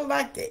feel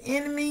like the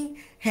enemy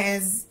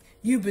has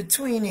you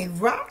between a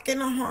rock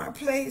and a hard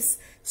place,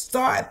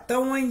 start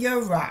throwing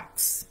your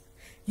rocks.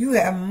 You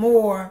have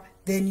more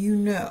than you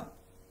know.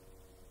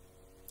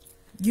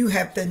 You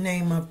have the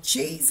name of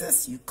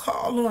Jesus. You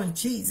call on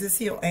Jesus,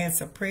 he'll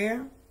answer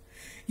prayer.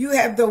 You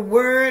have the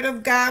word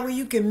of God where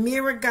you can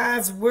mirror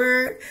God's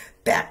word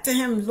back to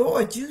him.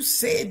 Lord, you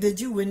said that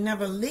you would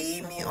never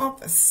leave me or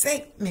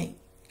forsake me.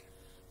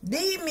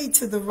 Lead me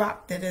to the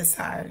rock that is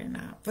higher than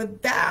I, for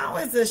thou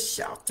is a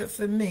shelter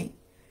for me.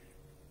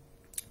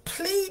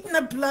 Pleading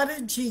the blood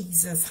of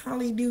Jesus.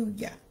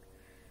 Hallelujah.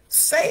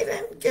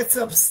 Satan gets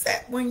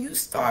upset when you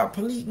start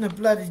pleading the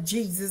blood of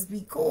Jesus,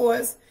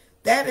 because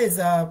that is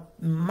a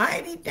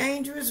mighty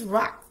dangerous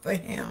rock for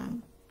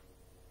him.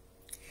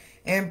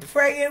 And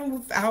praying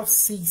without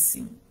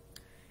ceasing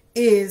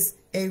is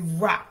a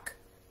rock.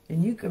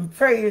 And you can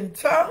pray in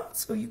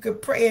tongues or you can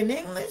pray in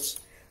English.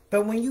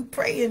 But when you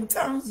pray in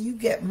tongues, you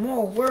get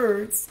more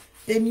words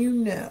than you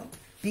know,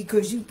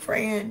 because you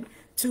praying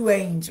to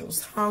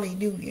angels.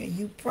 Hallelujah.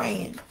 You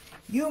praying.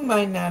 You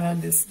might not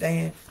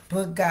understand,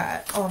 but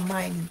God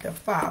Almighty, the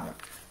Father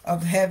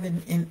of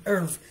heaven and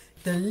earth,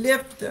 the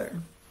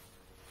lifter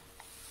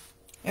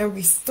and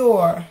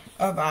restorer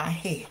of our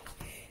head.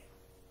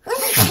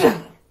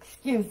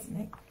 Excuse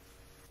me.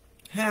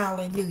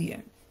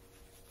 Hallelujah.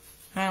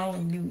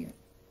 Hallelujah.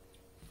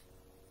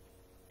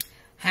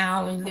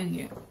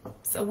 Hallelujah.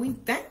 So we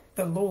thank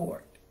the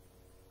Lord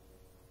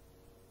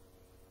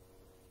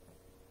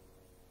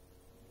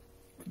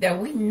that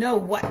we know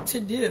what to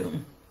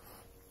do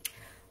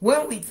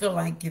when we feel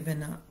like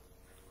giving up,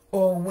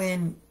 or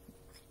when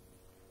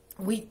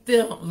we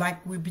feel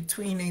like we're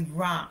between a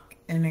rock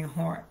and a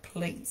hard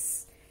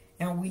place,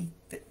 and we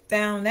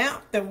found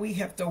out that we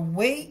have to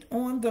wait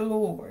on the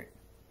Lord.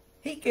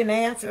 He can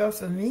answer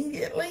us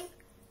immediately,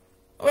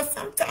 or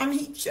sometimes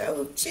he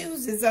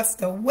chooses us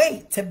to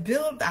wait to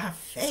build our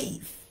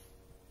faith,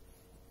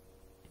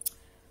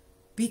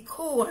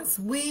 because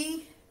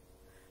we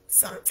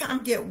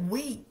sometimes get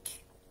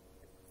weak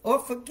or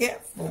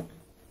forgetful.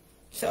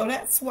 So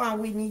that's why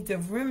we need to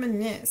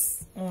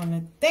reminisce on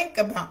and think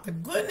about the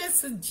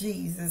goodness of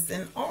Jesus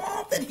and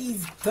all that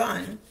he's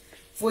done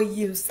for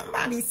you.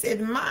 Somebody said,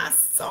 my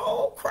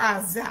soul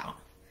cries out,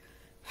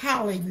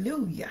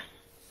 hallelujah.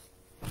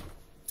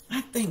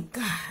 I thank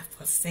God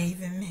for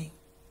saving me.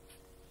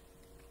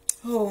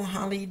 Oh,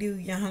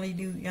 hallelujah,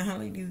 hallelujah,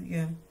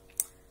 hallelujah.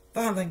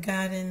 Father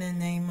God, in the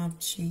name of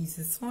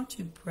Jesus, won't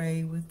you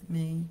pray with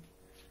me?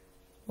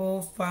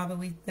 Oh, Father,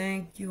 we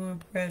thank you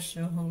and bless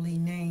your holy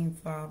name,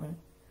 Father.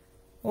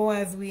 Oh,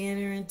 as we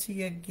enter into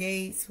your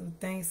gates with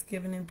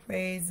thanksgiving and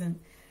praise, and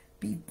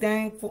be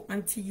thankful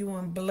unto you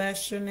and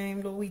bless your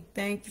name, Lord. We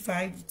thank you for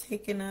how you've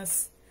taken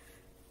us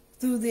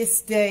through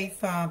this day,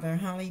 Father.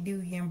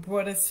 Hallelujah. And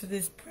brought us to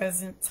this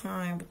present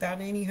time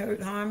without any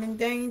hurt, harm, and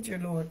danger,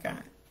 Lord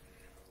God.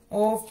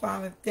 Oh,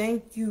 Father,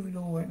 thank you,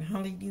 Lord.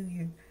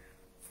 Hallelujah.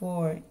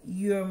 For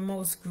your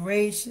most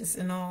gracious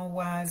and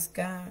all-wise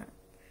God.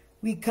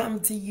 We come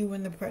to you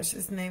in the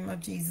precious name of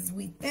Jesus.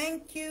 We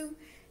thank you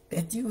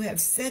that you have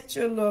set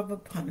your love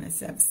upon us,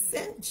 have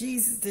sent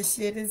Jesus to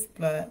shed his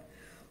blood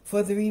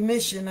for the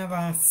remission of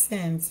our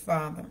sins,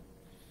 Father.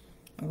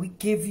 And we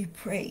give you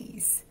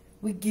praise.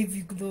 We give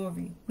you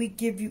glory. We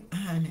give you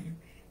honor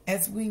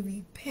as we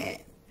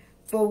repent,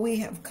 for we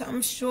have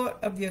come short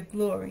of your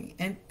glory,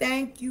 and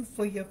thank you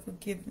for your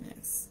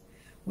forgiveness.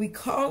 We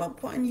call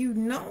upon you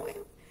knowing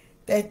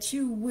that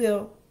you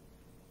will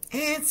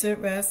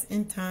answer us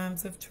in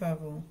times of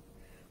trouble.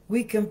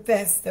 We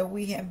confess that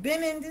we have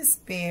been in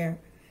despair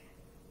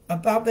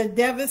about the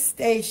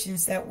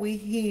devastations that we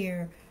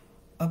hear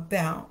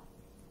about,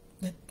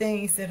 the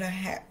things that are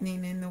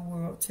happening in the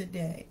world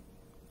today.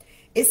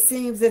 It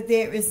seems that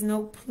there is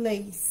no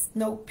place,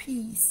 no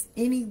peace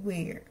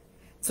anywhere.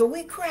 So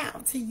we cry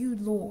out to you,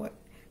 Lord,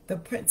 the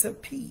Prince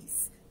of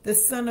Peace, the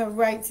Son of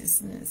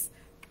Righteousness,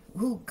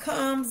 who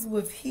comes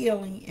with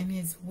healing in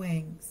his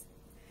wings.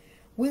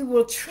 We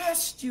will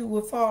trust you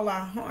with all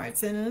our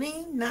hearts and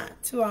lean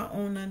not to our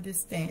own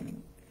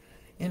understanding.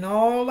 In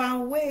all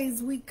our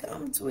ways we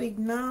come to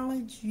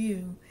acknowledge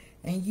you,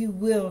 and you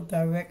will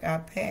direct our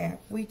path.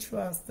 We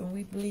trust and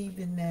we believe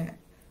in that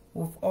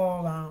with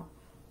all our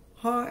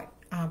heart,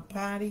 our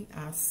body,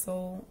 our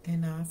soul,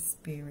 and our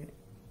spirit.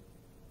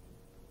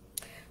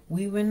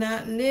 We will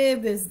not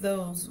live as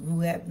those who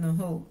have no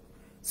hope.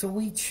 So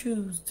we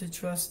choose to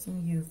trust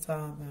in you,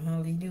 Father.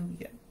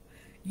 Hallelujah.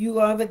 You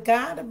are the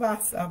God of our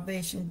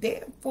salvation.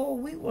 Therefore,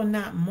 we will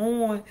not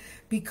mourn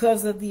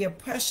because of the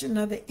oppression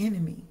of the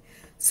enemy.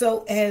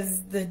 So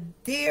as the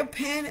deer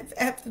panteth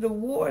after the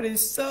water,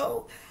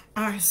 so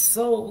our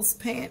souls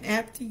pant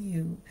after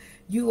you.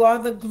 You are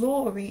the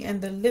glory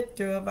and the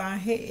lifter of our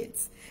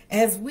heads.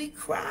 As we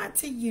cry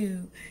to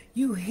you,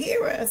 you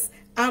hear us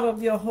out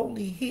of your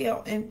holy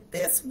hill. And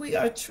this we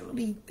are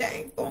truly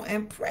thankful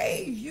and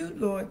praise you,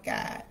 Lord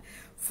God,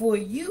 for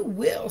you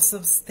will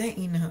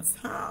sustain us.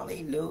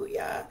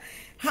 Hallelujah.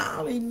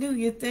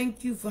 Hallelujah.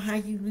 Thank you for how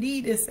you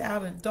lead us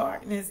out of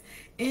darkness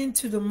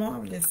into the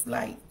marvelous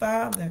light,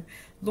 Father.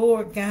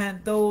 Lord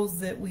God, those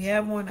that we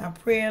have on our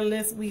prayer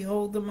list, we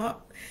hold them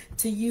up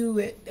to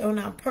you. On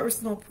our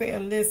personal prayer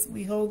list,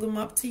 we hold them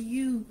up to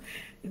you,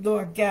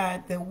 Lord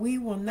God, that we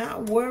will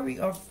not worry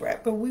or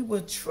fret, but we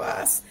will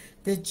trust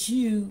that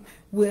you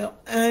will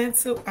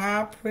answer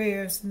our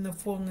prayers in the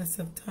fullness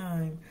of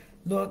time.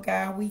 Lord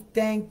God, we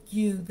thank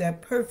you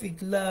that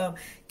perfect love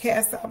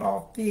casts out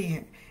all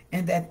fear,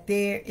 and that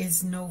there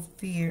is no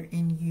fear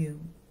in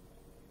you.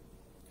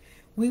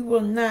 We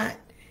will not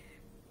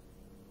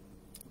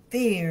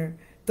fear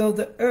though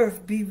the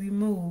earth be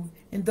removed,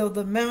 and though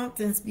the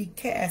mountains be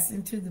cast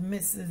into the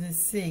midst of the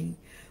sea.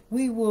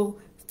 We will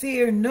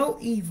fear no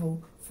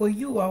evil, for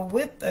you are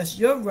with us.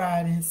 Your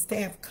rod and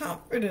staff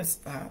comfort us,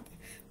 Father.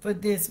 For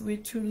this we're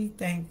truly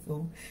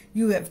thankful.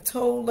 You have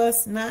told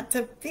us not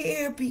to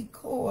fear,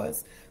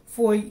 because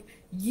for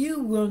you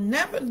will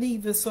never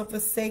leave us or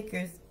forsake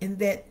us, and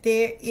that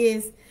that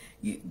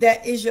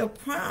is your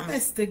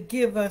promise to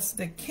give us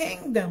the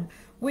kingdom,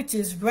 which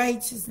is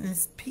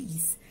righteousness,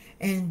 peace,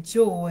 and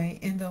joy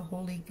in the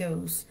Holy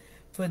Ghost.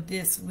 For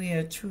this we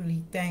are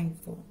truly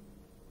thankful.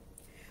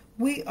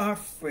 We are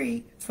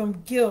free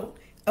from guilt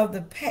of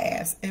the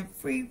past and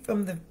free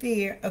from the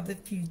fear of the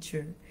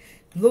future.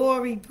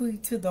 Glory be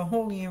to the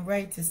holy and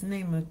righteous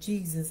name of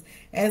Jesus,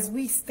 as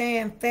we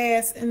stand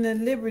fast in the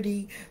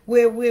liberty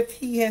wherewith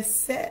he has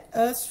set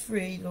us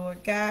free.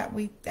 Lord God,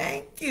 we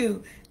thank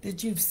you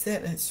that you've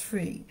set us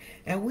free,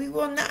 and we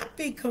will not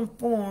be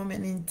conformed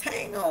and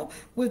entangled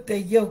with the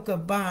yoke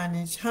of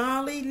bondage.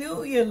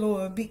 Hallelujah,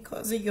 Lord,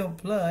 because of your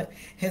blood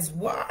has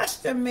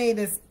washed and made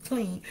us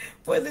clean,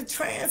 for the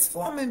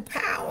transforming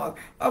power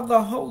of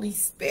the Holy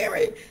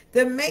Spirit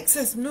that makes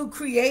us new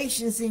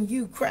creations in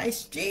you,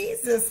 Christ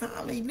Jesus.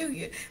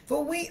 Hallelujah.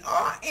 For we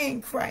are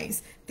in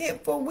Christ.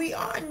 Therefore, we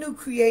are new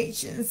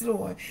creations,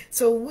 Lord.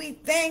 So we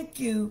thank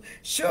you.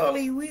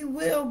 Surely we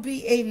will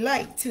be a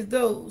light to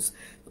those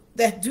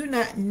that do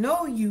not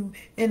know you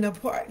and the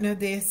pardon of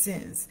their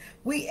sins.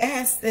 We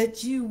ask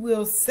that you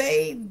will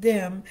save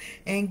them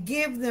and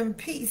give them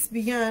peace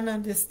beyond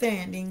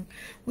understanding.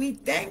 We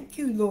thank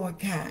you, Lord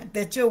God,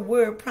 that your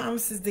word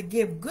promises to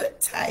give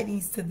good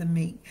tidings to the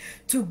meek,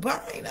 to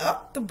bind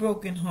up the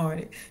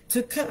brokenhearted,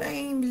 to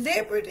claim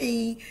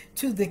liberty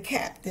to the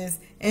captives,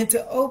 and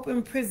to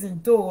open prison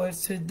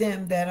doors to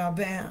them that are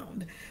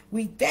bound.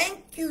 We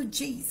thank you,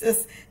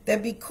 Jesus,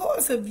 that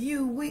because of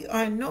you, we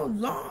are no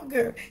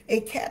longer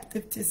a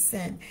captive to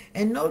sin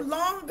and no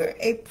longer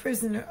a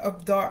prisoner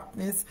of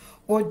darkness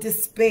or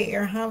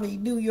despair,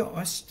 hallelujah,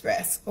 or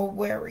stress or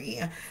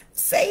worry.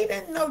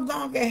 Satan no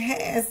longer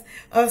has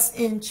us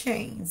in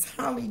chains,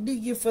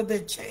 hallelujah, for the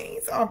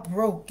chains are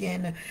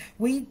broken.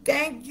 We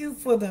thank you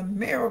for the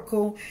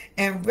miracle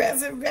and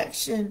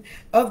resurrection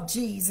of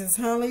Jesus,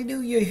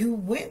 hallelujah, who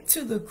went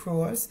to the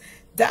cross,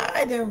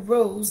 died and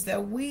rose,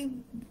 that we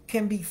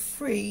can be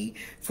free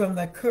from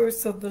the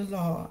curse of the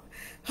law.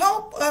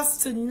 Help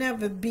us to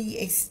never be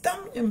a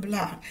stumbling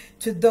block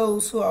to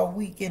those who are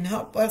weak, and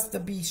help us to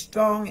be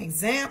strong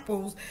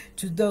examples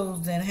to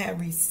those that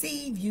have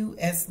received you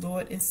as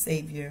Lord and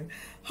Savior.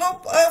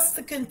 Help us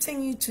to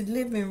continue to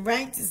live in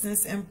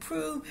righteousness and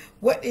prove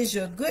what is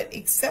your good,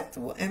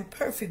 acceptable, and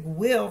perfect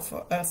will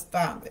for us,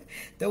 Father.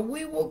 That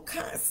we will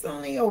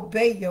constantly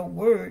obey your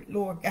word,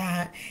 Lord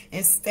God,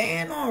 and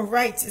stand on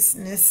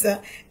righteousness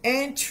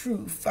and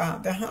truth,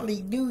 Father.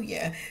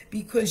 Hallelujah.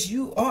 Because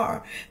you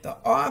are the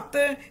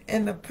author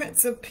and the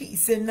Prince of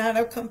Peace and not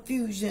of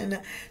confusion.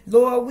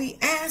 Lord, we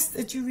ask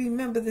that you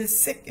remember the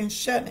sick and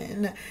shut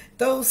in,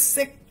 those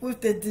sick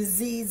with the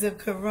disease of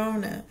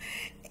COVID,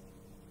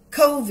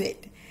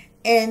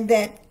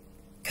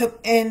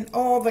 and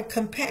all the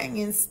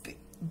companion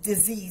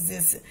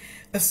diseases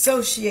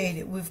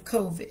associated with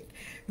COVID.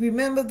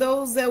 Remember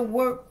those that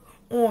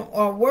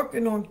are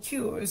working on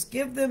cures.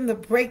 Give them the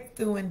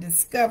breakthrough and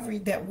discovery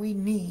that we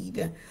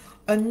need.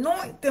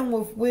 Anoint them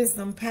with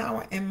wisdom,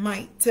 power, and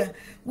might.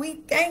 We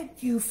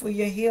thank you for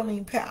your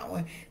healing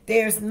power.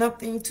 There's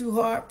nothing too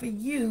hard for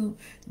you,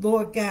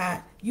 Lord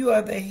God. You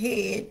are the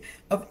head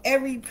of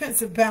every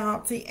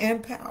principality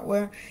and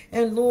power.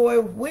 And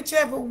Lord,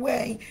 whichever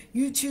way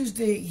you choose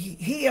to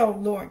heal,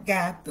 Lord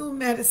God, through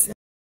medicine,